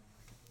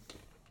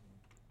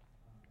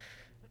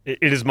 It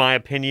is my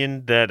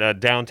opinion that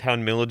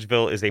downtown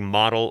Milledgeville is a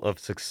model of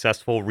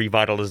successful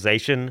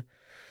revitalization.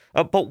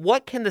 But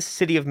what can the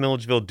city of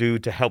Milledgeville do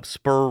to help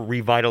spur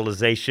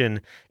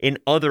revitalization in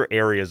other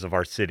areas of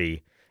our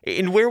city?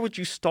 And where would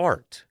you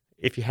start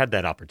if you had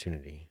that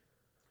opportunity?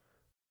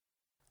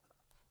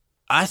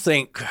 I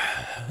think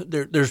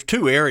there's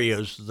two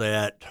areas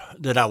that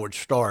I would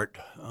start.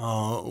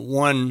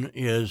 One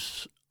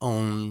is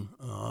on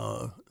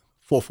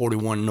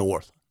 441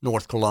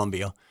 North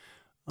Columbia.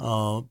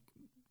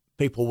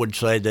 People would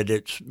say that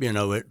it's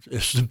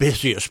the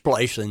busiest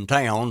place in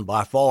town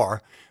by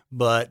far,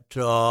 but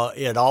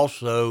it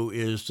also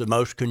is the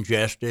most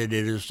congested.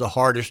 It is the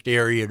hardest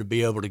area to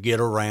be able to get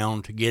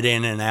around, to get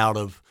in and out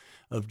of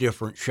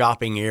different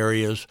shopping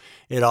areas.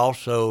 It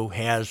also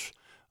has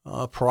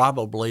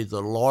probably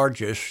the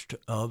largest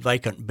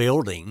vacant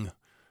building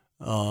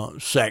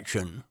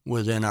section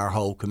within our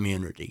whole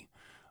community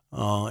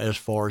as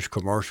far as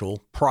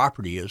commercial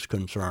property is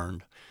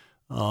concerned.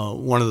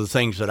 One of the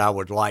things that I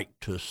would like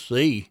to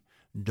see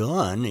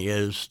done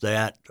is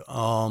that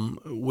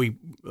we,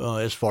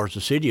 as far as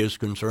the city is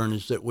concerned,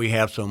 is that we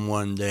have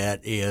someone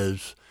that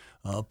is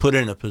put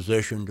in a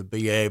position to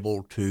be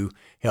able to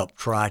help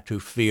try to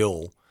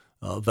fill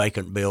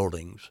vacant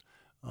buildings.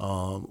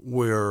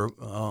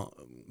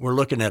 We're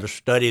looking at a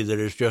study that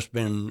has just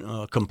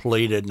been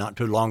completed not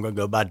too long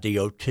ago by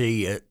DOT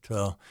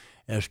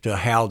as to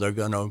how they're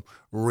going to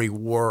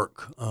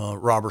rework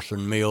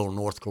Robertson Mill,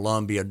 North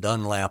Columbia,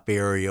 Dunlap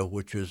area,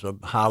 which is a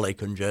highly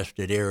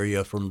congested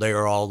area from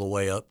there all the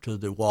way up to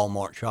the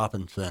Walmart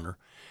shopping center.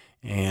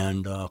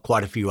 And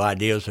quite a few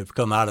ideas have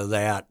come out of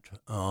that.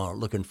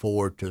 Looking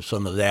forward to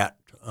some of that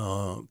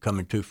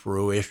coming to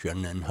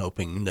fruition and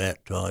hoping that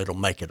it'll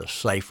make it a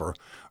safer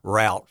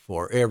route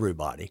for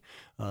everybody.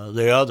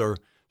 The other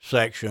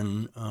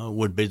section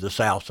would be the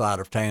south side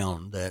of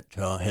town that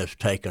has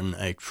taken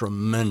a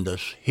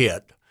tremendous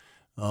hit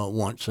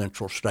once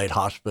Central State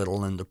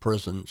Hospital and the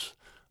prisons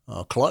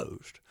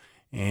closed.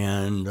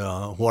 And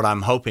what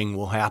I'm hoping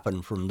will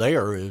happen from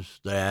there is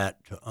that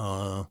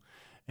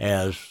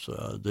as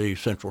the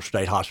Central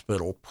State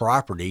Hospital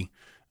property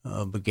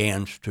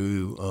begins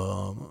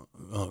to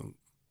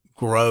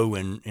grow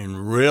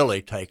and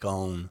really take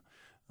on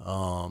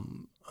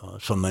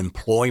some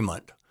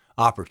employment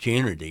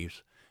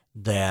opportunities,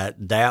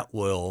 that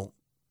will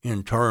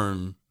in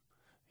turn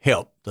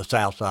help the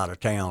south side of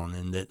town,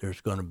 and that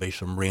there's going to be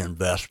some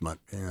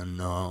reinvestment in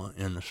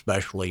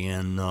especially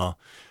in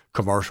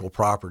commercial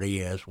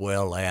property as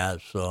well as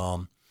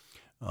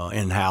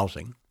in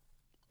housing.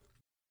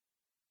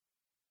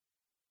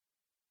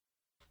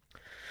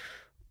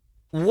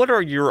 What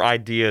are your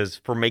ideas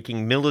for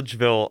making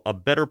Milledgeville a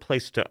better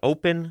place to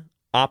open,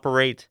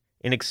 operate,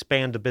 and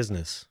expand a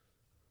business?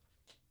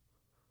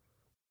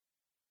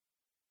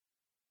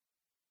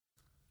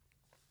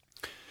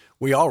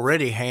 We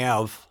already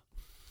have,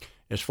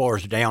 as far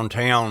as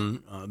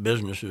downtown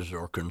businesses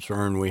are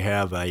concerned, we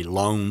have a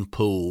loan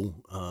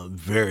pool,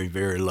 very,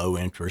 very low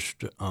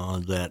interest,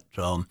 that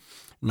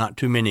not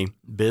too many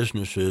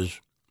businesses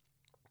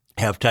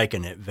have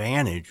taken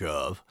advantage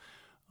of.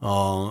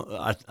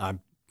 I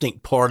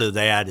think part of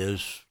that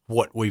is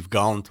what we've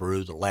gone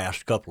through the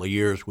last couple of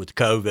years with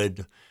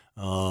COVID.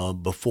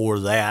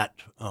 Before that,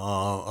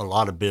 a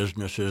lot of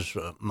businesses,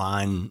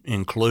 mine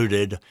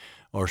included,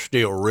 are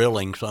still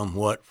reeling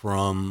somewhat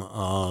from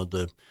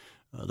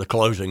the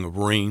closing of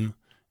Ream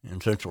in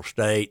Central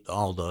State,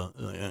 all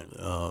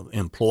the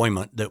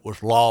employment that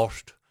was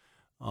lost.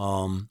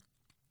 And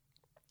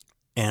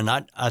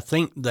I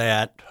think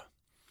that,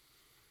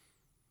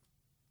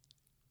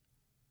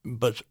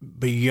 but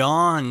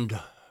beyond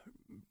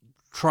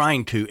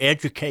trying to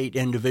educate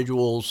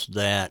individuals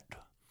that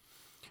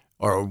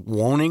are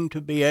wanting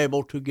to be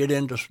able to get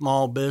into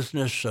small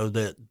business so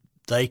that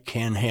they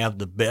can have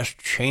the best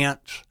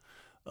chance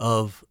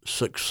of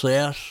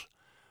success,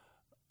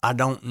 I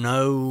don't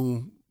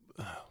know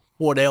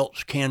what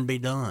else can be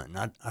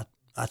done.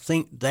 I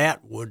think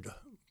that would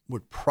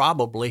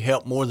probably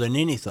help more than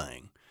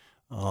anything.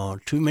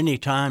 Too many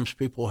times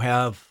people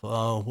have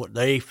what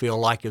they feel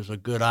like is a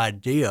good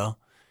idea,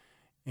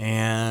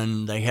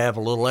 and they have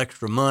a little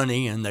extra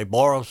money, and they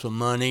borrow some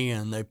money,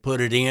 and they put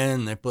it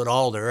in, they put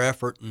all their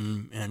effort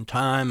and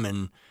time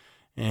and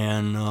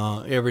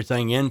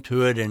everything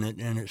into it, and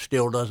it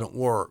still doesn't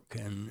work.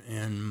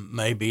 And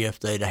maybe if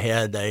they'd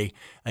had a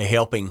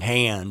helping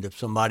hand, if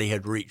somebody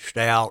had reached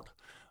out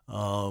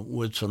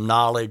with some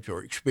knowledge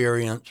or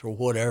experience or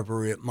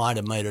whatever, it might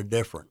have made a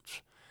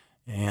difference.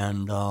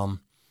 And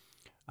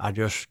I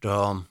just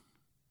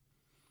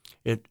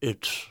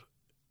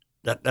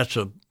that's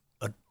a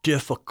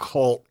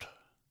difficult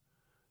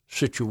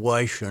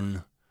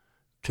situation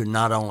to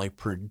not only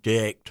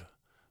predict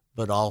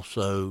but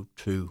also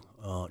to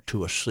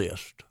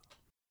assist.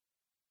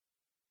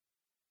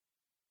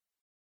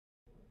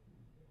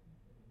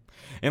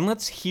 And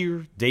let's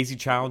hear Daisy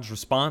Child's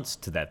response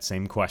to that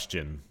same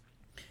question.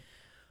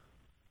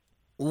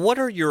 What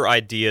are your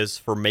ideas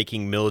for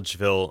making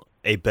Milledgeville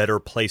a better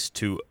place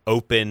to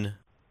open,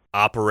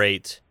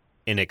 operate,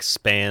 and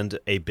expand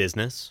a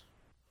business?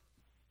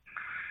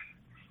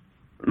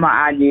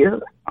 My idea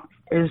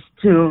is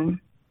to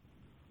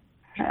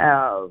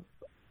have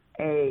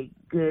a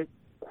good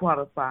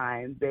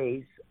qualifying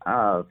base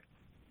of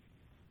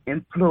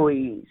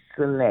employee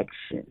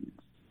selections.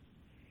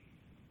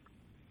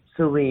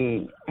 So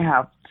we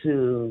have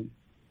to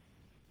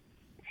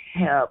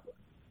help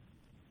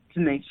to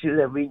make sure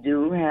that we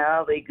do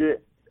have a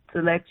good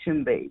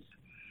selection base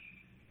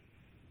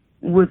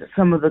with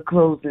some of the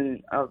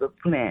closing of the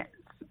plants.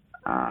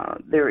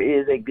 There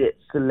is a good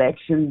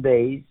selection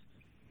base.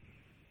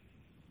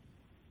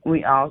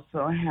 We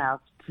also have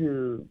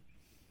to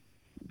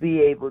be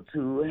able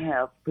to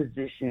have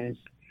positions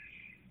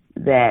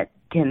that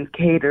can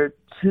cater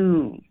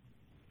to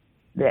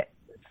that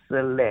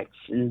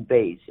selection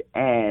base,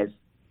 as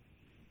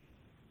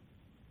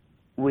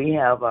we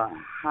have a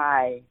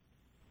high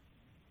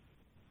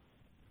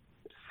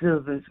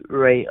citizens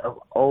rate of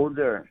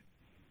older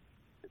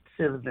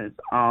citizens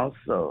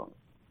also.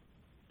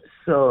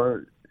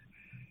 So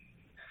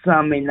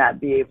some may not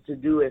be able to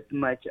do as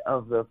much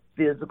of the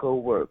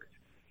physical work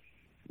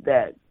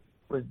that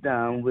was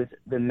done with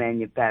the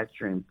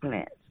manufacturing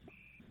plants.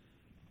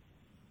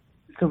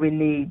 So we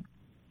need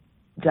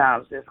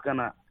jobs that's going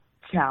to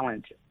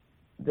challenge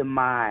the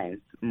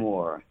minds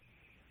more.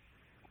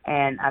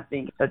 And I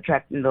think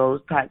attracting those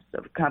types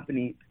of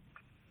companies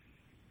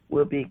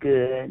will be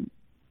good.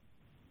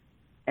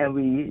 And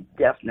we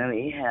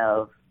definitely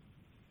have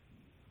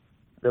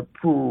the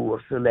pool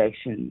of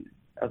selection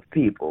of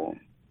people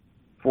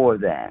for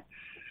that.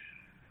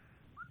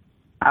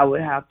 I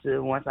would have to,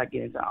 once I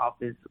get into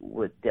office,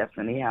 would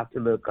definitely have to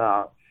look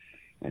up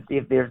and see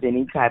if there's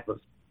any type of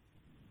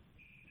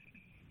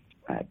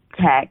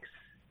tax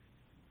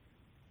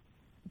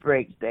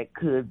breaks that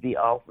could be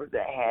offered,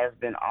 that has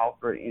been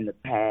offered in the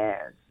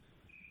past.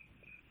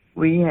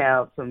 We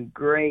have some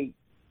great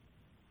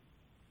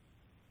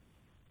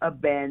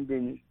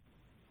abandoned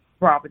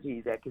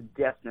properties that could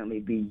definitely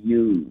be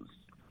used.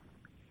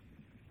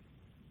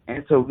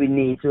 And so we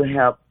need to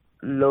help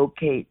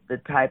locate the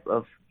type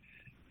of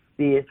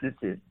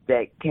businesses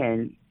that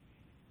can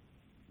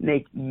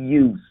make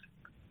use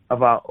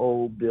of our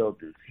old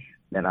buildings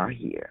that are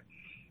here.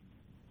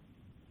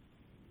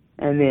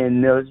 And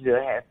then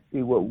Milledgeville has to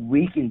see what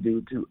we can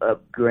do to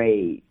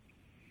upgrade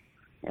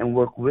and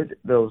work with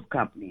those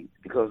companies,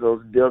 because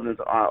those buildings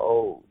are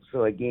old.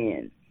 So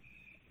again,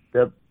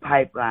 the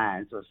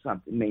pipelines or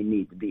something may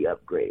need to be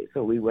upgraded.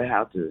 So we will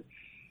have to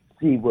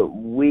see what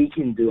we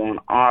can do on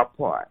our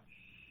part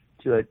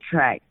to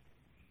attract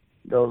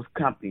those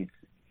companies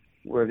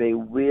where they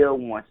will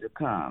want to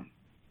come.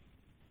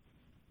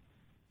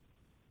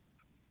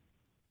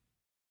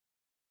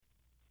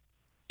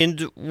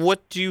 And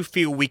what do you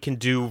feel we can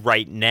do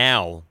right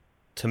now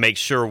to make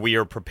sure we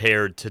are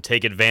prepared to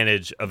take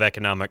advantage of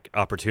economic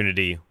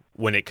opportunity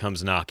when it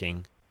comes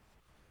knocking?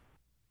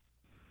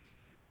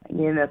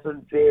 Again, that's a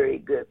very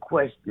good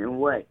question.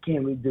 What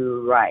can we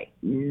do right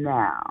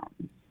now?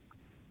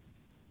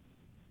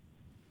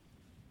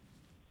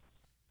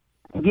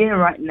 Again,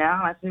 right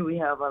now, I think we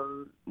have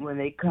when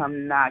they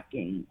come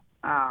knocking,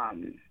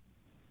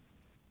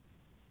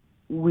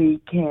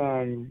 we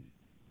can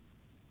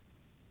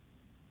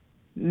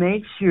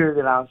make sure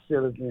that our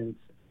citizens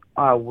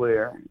are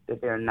aware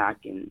that they're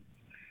knocking.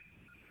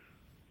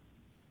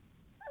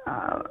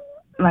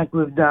 Like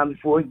we've done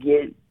before,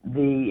 get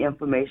the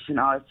information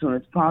out as soon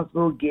as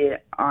possible,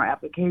 get our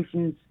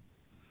applications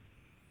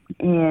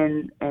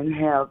in, and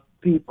have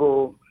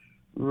people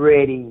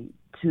ready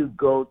to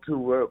go to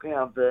work,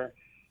 have the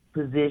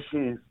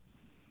positions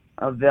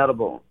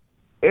available.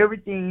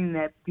 Everything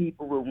that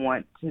people would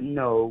want to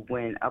know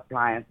when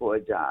applying for a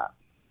job.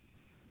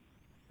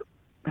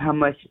 How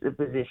much the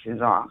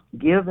positions are.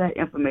 Give that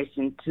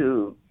information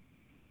to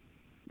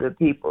the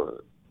people.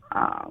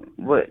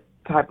 What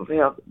type of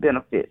health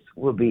benefits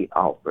will be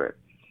offered?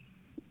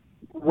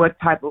 What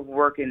type of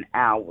working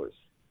hours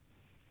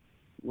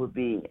will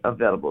be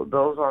available?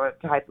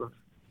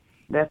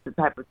 That's the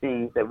type of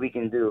things that we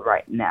can do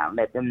right now.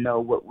 Let them know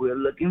what we're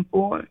looking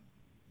for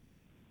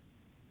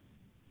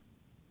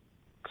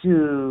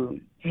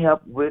to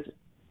help with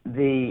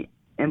the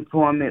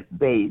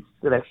employment-based,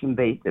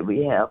 selection-based that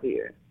we have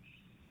here,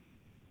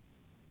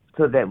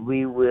 so that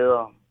we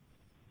will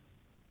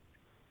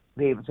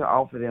be able to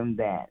offer them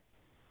that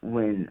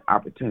when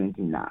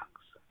opportunity knocks.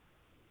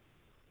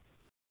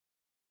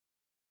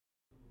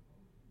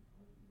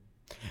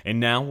 And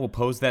now we'll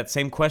pose that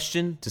same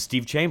question to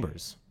Steve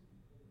Chambers.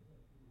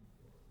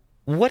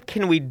 What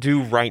can we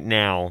do right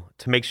now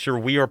to make sure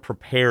we are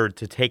prepared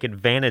to take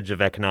advantage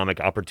of economic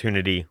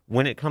opportunity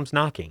when it comes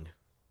knocking?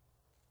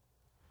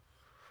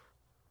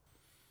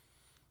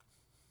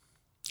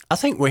 I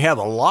think we have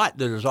a lot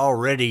that is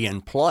already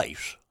in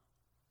place.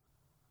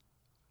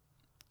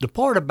 The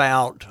part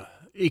about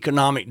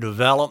economic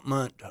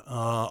development,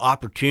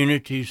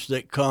 opportunities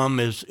that come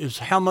is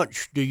how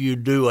much do you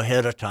do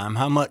ahead of time?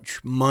 How much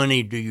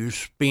money do you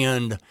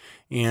spend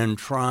in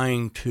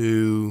trying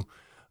to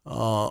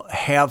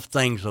have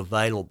things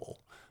available?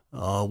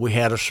 We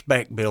had a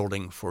spec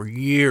building for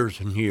years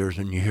and years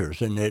and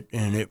years, and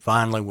it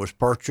finally was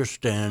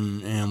purchased,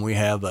 and we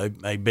have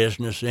a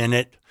business in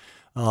it.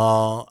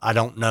 I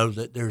don't know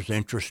that there's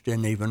interest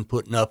in even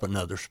putting up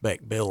another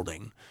spec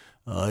building.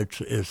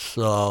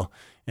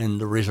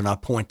 And the reason I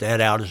point that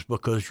out is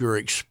because you're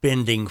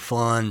expending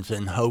funds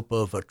in hope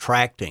of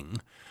attracting.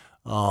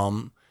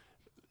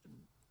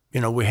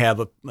 we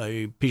have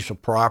a piece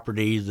of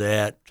property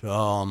that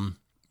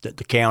that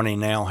the county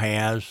now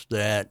has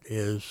that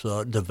is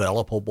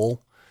developable,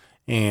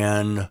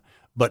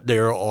 but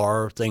there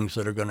are things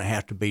that are going to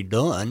have to be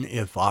done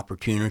if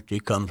opportunity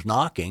comes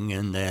knocking,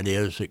 and that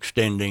is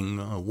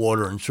extending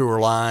water and sewer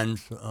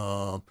lines,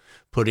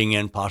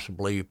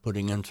 possibly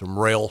putting in some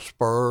rail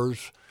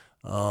spurs,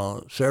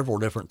 several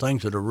different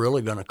things that are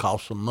really going to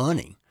cost some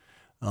money.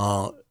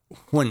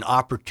 When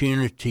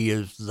opportunity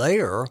is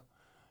there,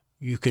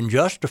 you can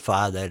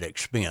justify that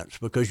expense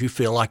because you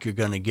feel like you're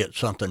going to get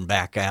something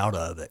back out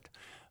of it.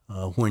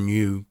 When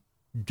you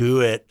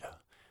do it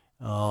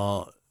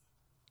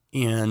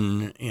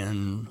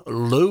in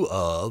lieu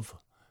of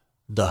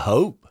the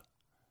hope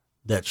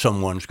that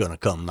someone's going to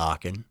come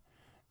knocking,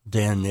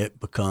 then it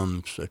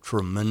becomes a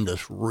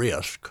tremendous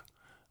risk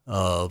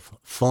of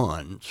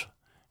funds,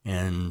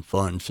 and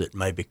funds that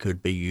maybe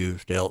could be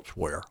used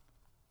elsewhere.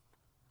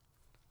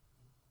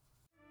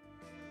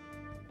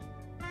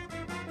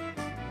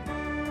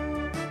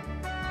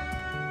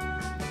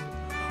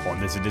 On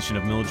this edition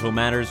of Milledgeville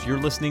Matters, you're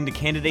listening to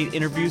candidate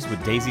interviews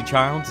with Daisy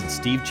Childs and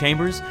Steve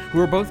Chambers, who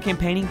are both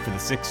campaigning for the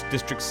 6th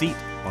District seat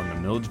on the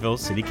Milledgeville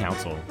City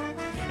Council.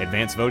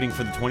 Advance voting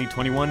for the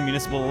 2021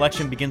 municipal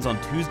election begins on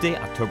Tuesday,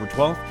 October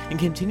 12th, and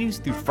continues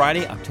through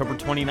Friday, October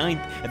 29th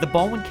at the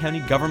Baldwin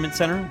County Government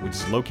Center, which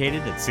is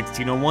located at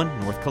 1601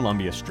 North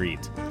Columbia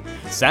Street.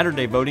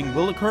 Saturday voting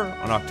will occur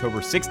on October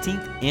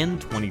 16th and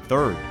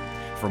 23rd.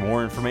 For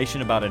more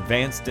information about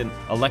advanced and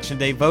Election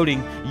Day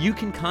voting, you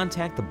can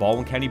contact the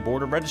Baldwin County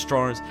Board of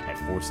Registrars at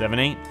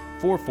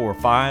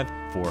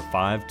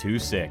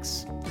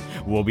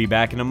 478-445-4526. We'll be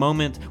back in a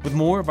moment with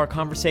more of our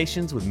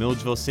conversations with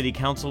Milledgeville City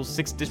Council's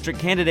 6th District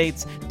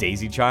candidates,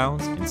 Daisy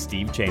Childs and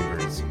Steve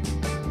Chambers.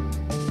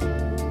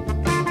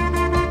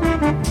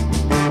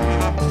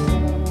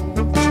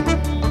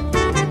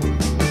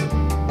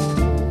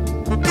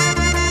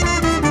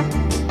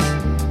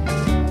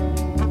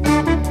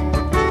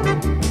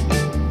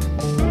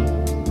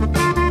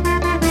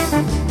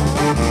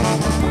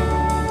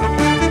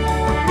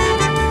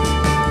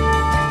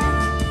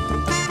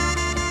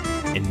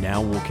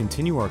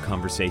 Continue our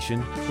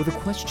conversation with a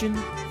question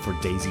for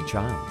Daisy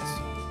Childs.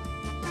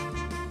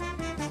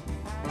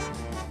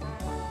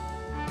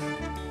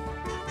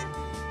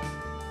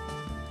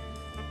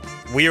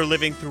 We are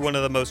living through one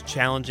of the most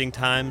challenging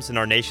times in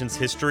our nation's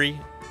history.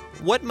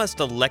 What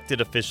must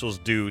elected officials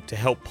do to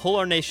help pull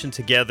our nation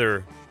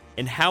together,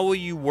 and how will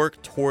you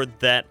work toward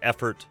that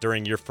effort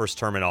during your first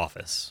term in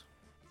office?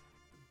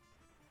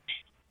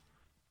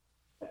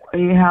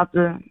 You have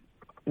to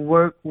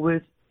work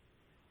with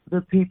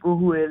the people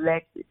who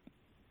elected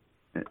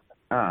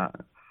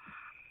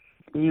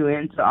you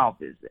into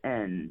office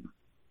and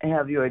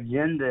have your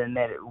agenda, and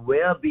that it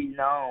will be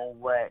known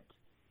what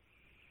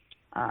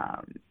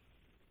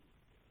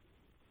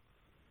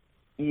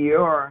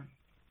your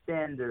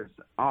standards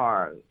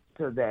are,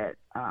 so that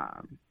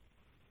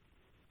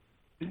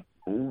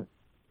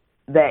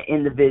that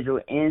individual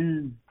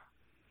in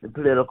the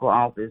political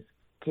office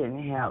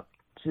can help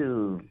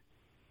to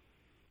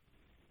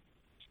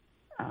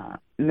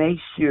make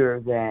sure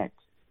that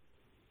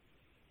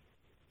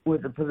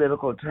with the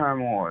political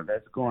turmoil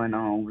that's going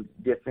on with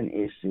different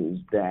issues,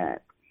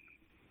 that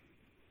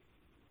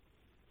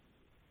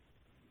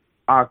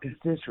our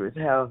constituents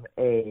have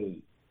a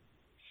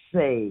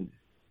say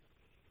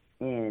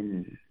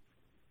in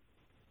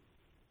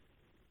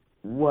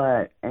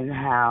what and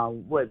how,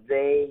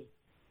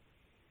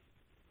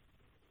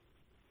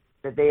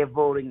 that they are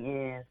voting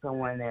in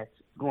someone that's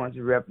going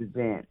to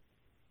represent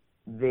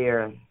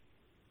their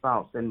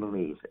thoughts and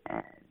beliefs.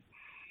 And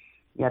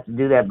you have to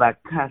do that by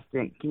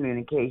constant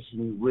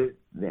communication with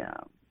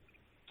them.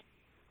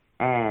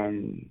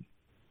 And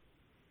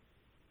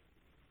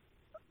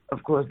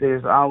of course,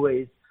 there's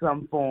always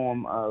some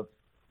form of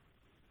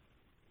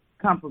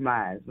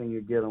compromise when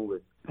you're dealing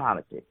with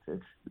politics.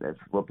 That's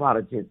what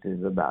politics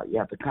is about. You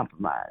have to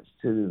compromise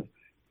to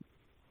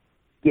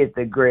get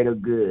the greater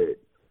good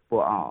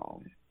for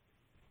all.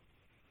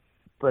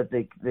 But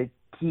the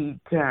key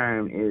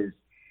term is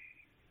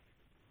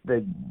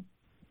the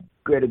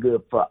greater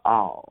good for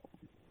all,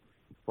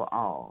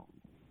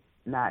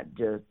 not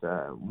just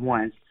a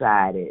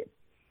one-sided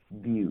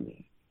view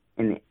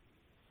in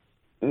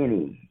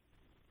any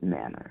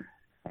manner.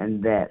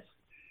 And that's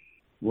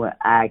what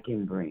I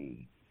can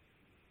bring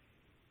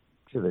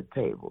to the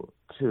table,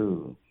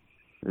 to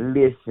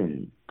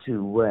listen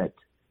to what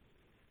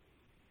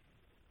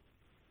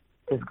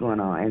is going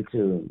on and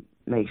to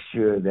make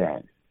sure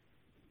that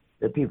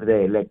the people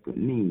that elected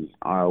me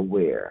are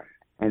aware.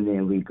 And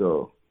then we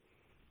go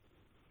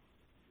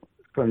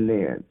from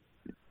there,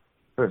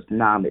 first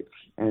knowledge,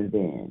 and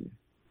then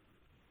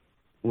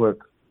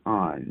work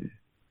on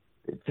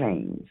the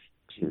change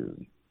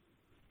to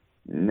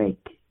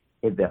make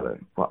it better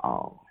for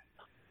all.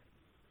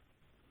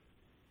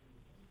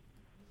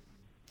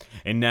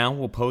 And now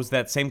we'll pose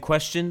that same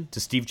question to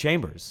Steve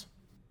Chambers.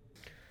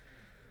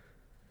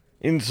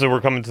 And so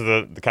we're coming to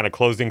the kind of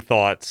closing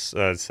thoughts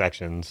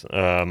sections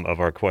of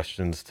our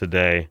questions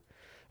today.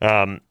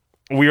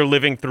 We are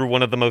living through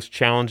one of the most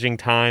challenging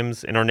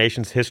times in our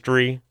nation's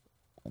history.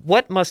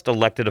 What must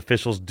elected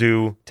officials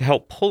do to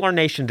help pull our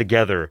nation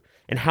together,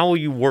 and how will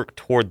you work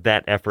toward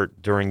that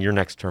effort during your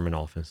next term in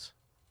office?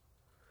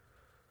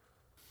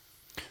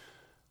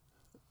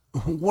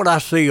 What I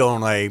see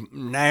on a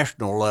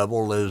national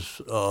level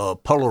is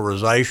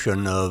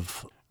polarization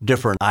of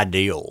different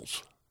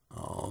ideals.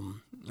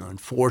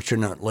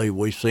 Unfortunately,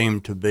 we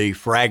seem to be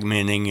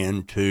fragmenting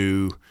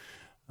into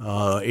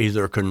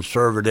either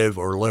conservative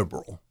or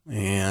liberal,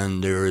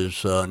 and there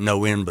is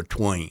no in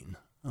between.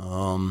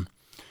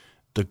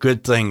 The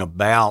good thing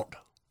about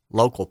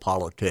local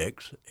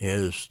politics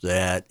is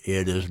that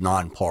it is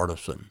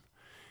nonpartisan,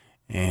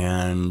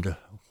 and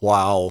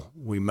while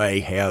we may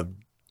have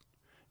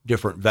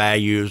different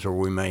values or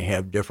we may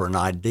have different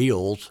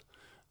ideals,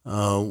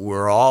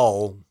 we're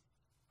all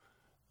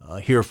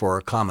here for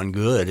a common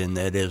good, and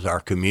that is our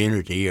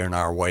community and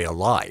our way of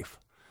life.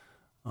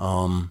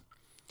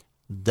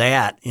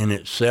 That in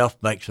itself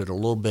makes it a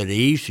little bit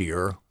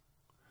easier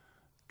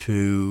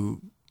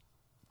to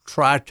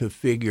try to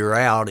figure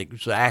out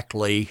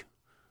exactly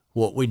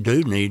what we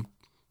do need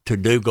to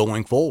do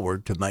going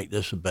forward to make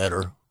this a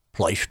better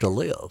place to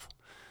live.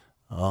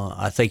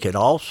 I think it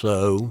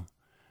also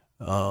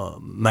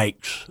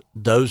makes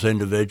those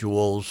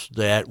individuals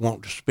that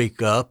want to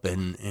speak up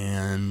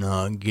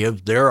and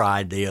give their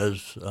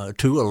ideas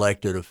to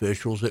elected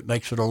officials, it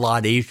makes it a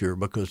lot easier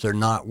because they're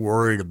not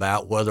worried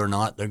about whether or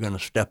not they're going to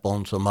step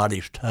on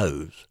somebody's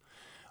toes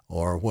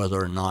or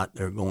whether or not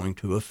they're going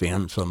to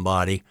offend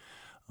somebody.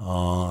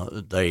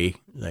 They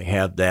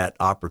have that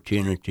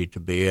opportunity to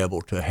be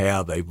able to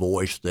have a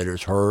voice that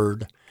is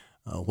heard,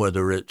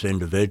 whether it's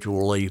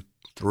individually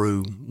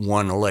through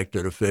one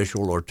elected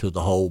official or to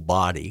the whole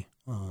body.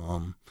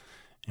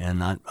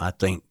 And I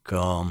think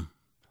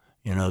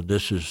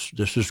this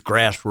is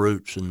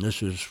grassroots, and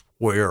this is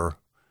where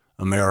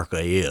America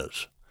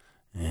is,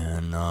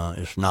 and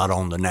it's not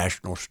on the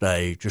national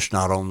stage, it's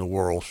not on the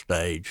world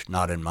stage,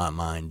 not in my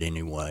mind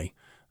anyway.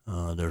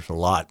 There's a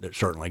lot that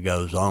certainly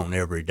goes on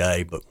every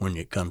day, but when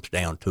it comes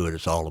down to it,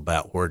 it's all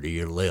about where do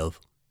you live.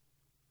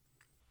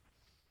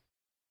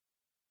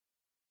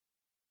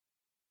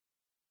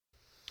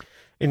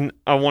 And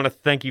I want to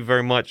thank you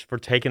very much for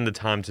taking the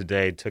time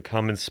today to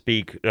come and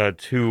speak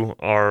to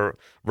our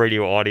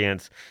radio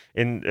audience.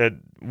 And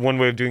one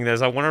way of doing that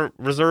is I want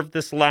to reserve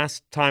this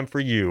last time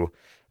for you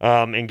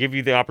and give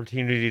you the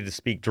opportunity to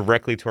speak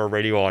directly to our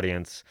radio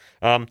audience.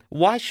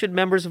 Why should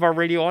members of our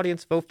radio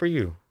audience vote for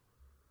you?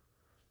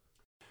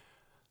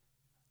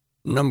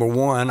 Number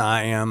one,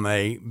 I am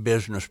a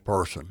business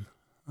person.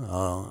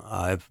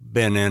 I've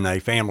been in a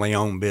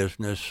family-owned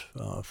business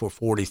for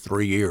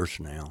 43 years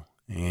now.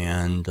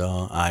 And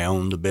I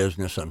own the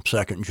business. I'm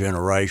second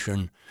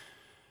generation.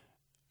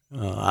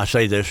 I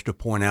say this to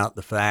point out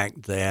the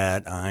fact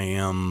that I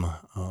am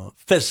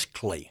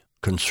fiscally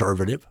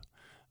conservative.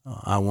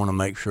 I want to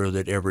make sure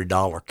that every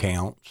dollar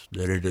counts,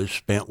 that it is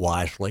spent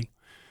wisely.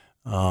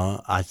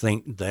 I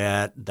think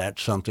that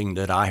that's something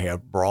that I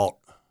have brought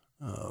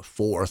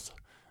forth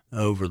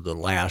over the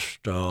last,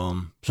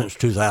 since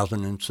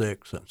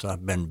 2006, since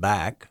I've been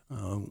back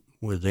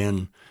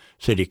within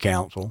City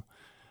Council.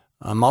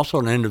 I'm also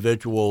an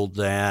individual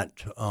that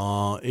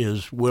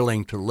is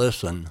willing to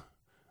listen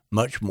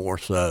much more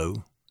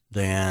so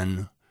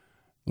than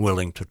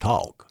willing to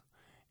talk.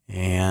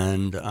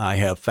 And I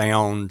have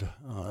found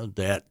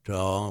that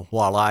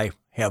while I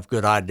have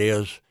good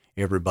ideas,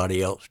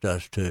 everybody else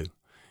does too.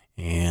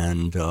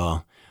 And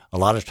a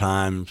lot of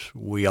times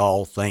we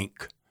all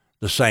think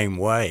the same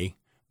way,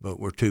 but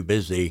we're too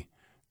busy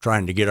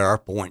trying to get our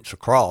points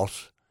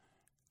across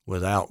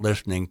without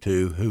listening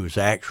to who's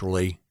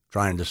actually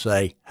trying to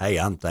say, hey,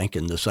 I'm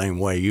thinking the same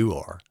way you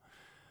are.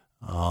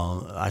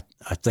 I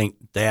think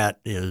that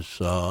is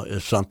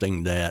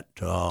something that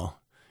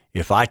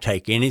if I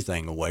take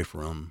anything away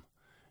from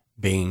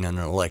being an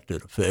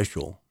elected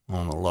official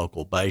on a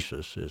local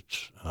basis,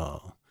 it's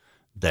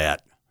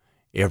that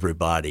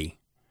everybody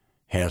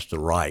has the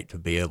right to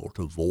be able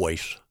to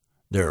voice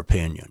their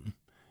opinion.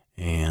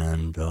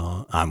 And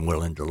I'm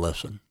willing to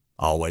listen.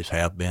 Always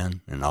have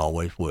been and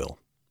always will.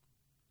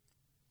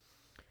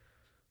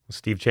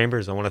 Steve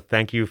Chambers, I want to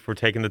thank you for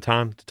taking the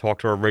time to talk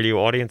to our radio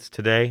audience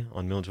today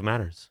on Milledgeville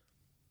Matters.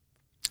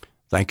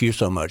 Thank you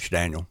so much,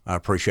 Daniel. I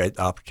appreciate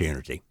the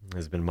opportunity.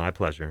 It's been my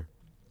pleasure.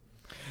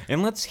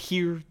 And let's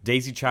hear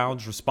Daisy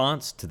Child's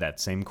response to that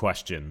same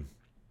question.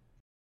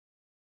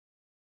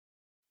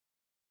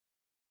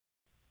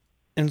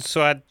 And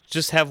so I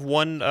just have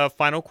one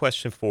final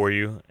question for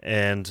you.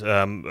 And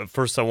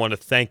first, I want to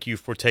thank you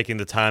for taking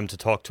the time to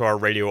talk to our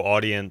radio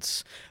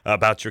audience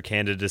about your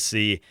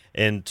candidacy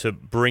and to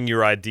bring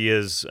your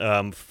ideas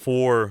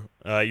for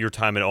your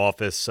time in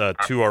office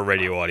to our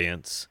radio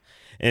audience.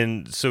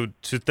 And so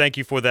to thank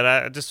you for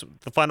that,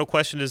 the final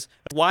question is,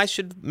 why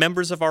should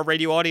members of our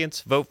radio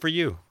audience vote for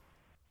you?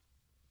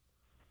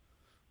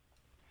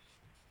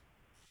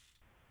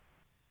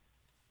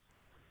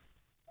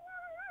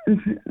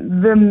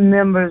 The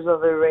members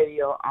of the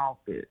radio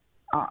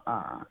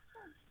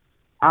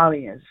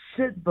audience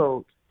should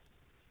vote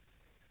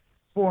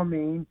for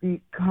me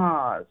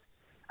because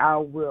I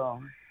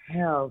will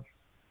have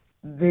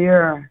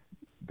their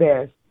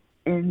best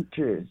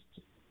interest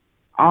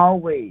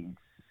always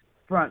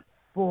front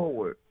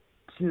forward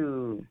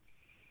to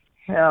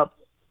help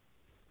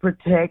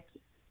protect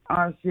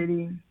our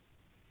city,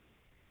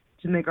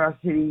 to make our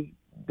city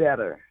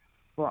better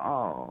for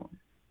all.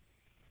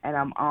 And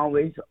I'm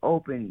always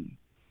open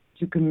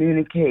to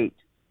communicate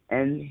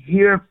and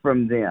hear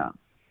from them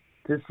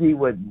to see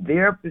what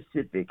their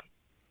specific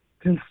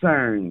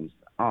concerns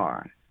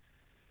are.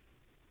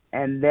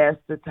 And that's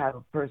the type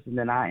of person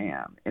that I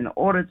am. In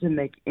order to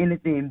make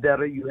anything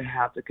better, you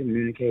have to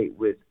communicate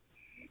with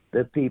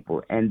the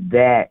people, and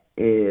that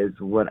is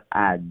what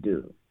I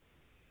do.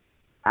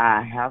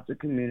 I have to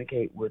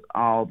communicate with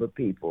all the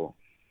people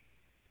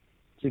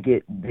to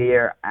get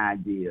their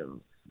ideas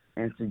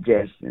and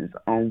suggestions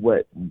on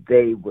what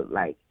they would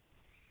like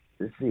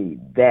to see.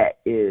 That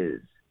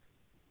is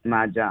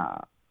my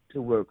job,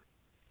 to work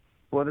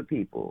for the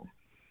people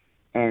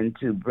and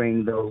to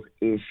bring those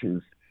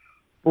issues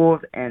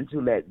forth and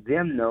to let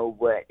them know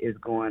what is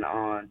going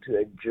on to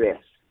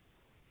address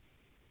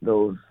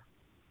those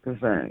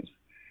concerns.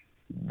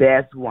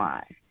 That's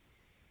why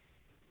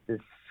the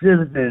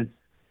citizens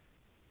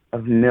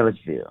of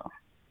Milledgeville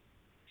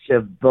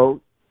should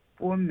vote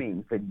for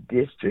me for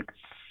District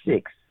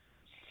 6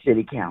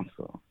 City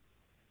Council.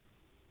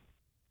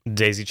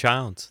 Daisy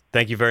Childs,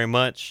 thank you very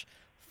much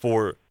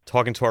for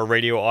talking to our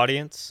radio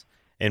audience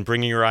and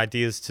bringing your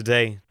ideas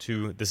today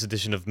to this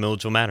edition of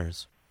Milledgeville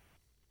Matters.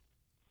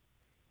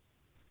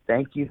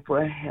 Thank you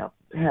for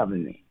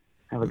having me.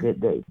 Have a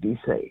good day. Be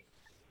safe.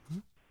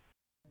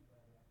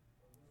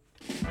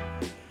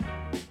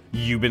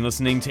 You've been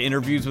listening to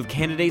interviews with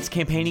candidates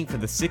campaigning for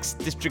the 6th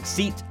District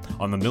seat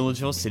on the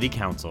Milledgeville City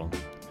Council.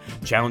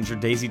 Challenger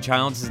Daisy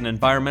Childs is an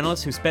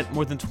environmentalist who spent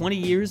more than 20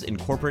 years in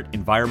corporate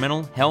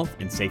environmental, health,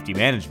 and safety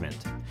management.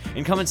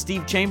 Incumbent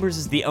Steve Chambers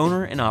is the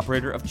owner and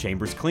operator of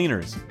Chambers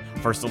Cleaners.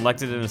 First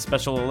elected in a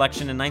special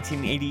election in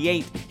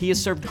 1988, he has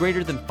served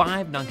greater than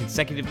 5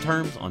 non-consecutive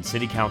terms on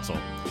City Council.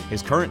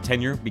 His current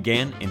tenure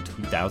began in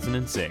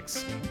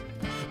 2006.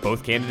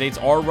 Both candidates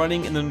are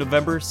running in the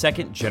November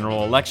 2nd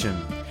general election.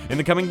 In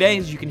the coming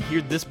days, you can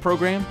hear this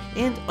program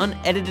and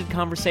unedited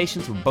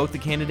conversations with both the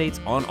candidates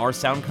on our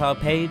SoundCloud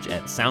page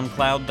at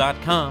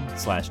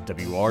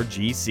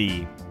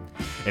soundcloud.com/WRGC.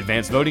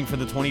 Advanced voting for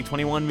the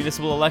 2021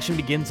 municipal election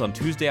begins on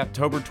Tuesday,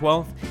 October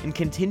 12th and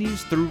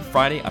continues through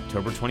Friday,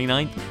 October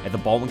 29th at the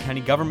Baldwin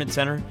County Government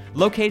Center,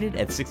 located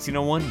at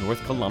 1601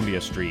 North Columbia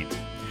Street.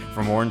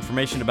 For more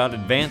information about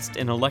advanced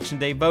and election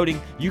day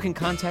voting, you can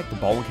contact the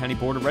Baldwin County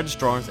Board of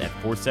Registrars at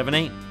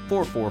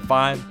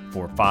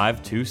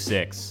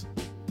 478-445-4526.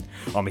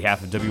 On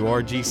behalf of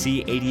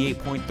WRGC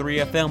 88.3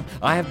 FM,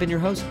 I have been your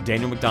host,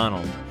 Daniel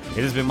McDonald.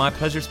 It has been my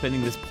pleasure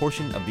spending this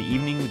portion of the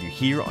evening with you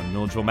here on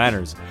Milledgeville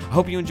Matters. I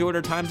hope you enjoyed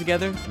our time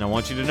together, and I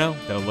want you to know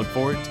that I look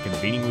forward to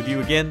convening with you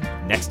again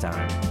next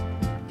time.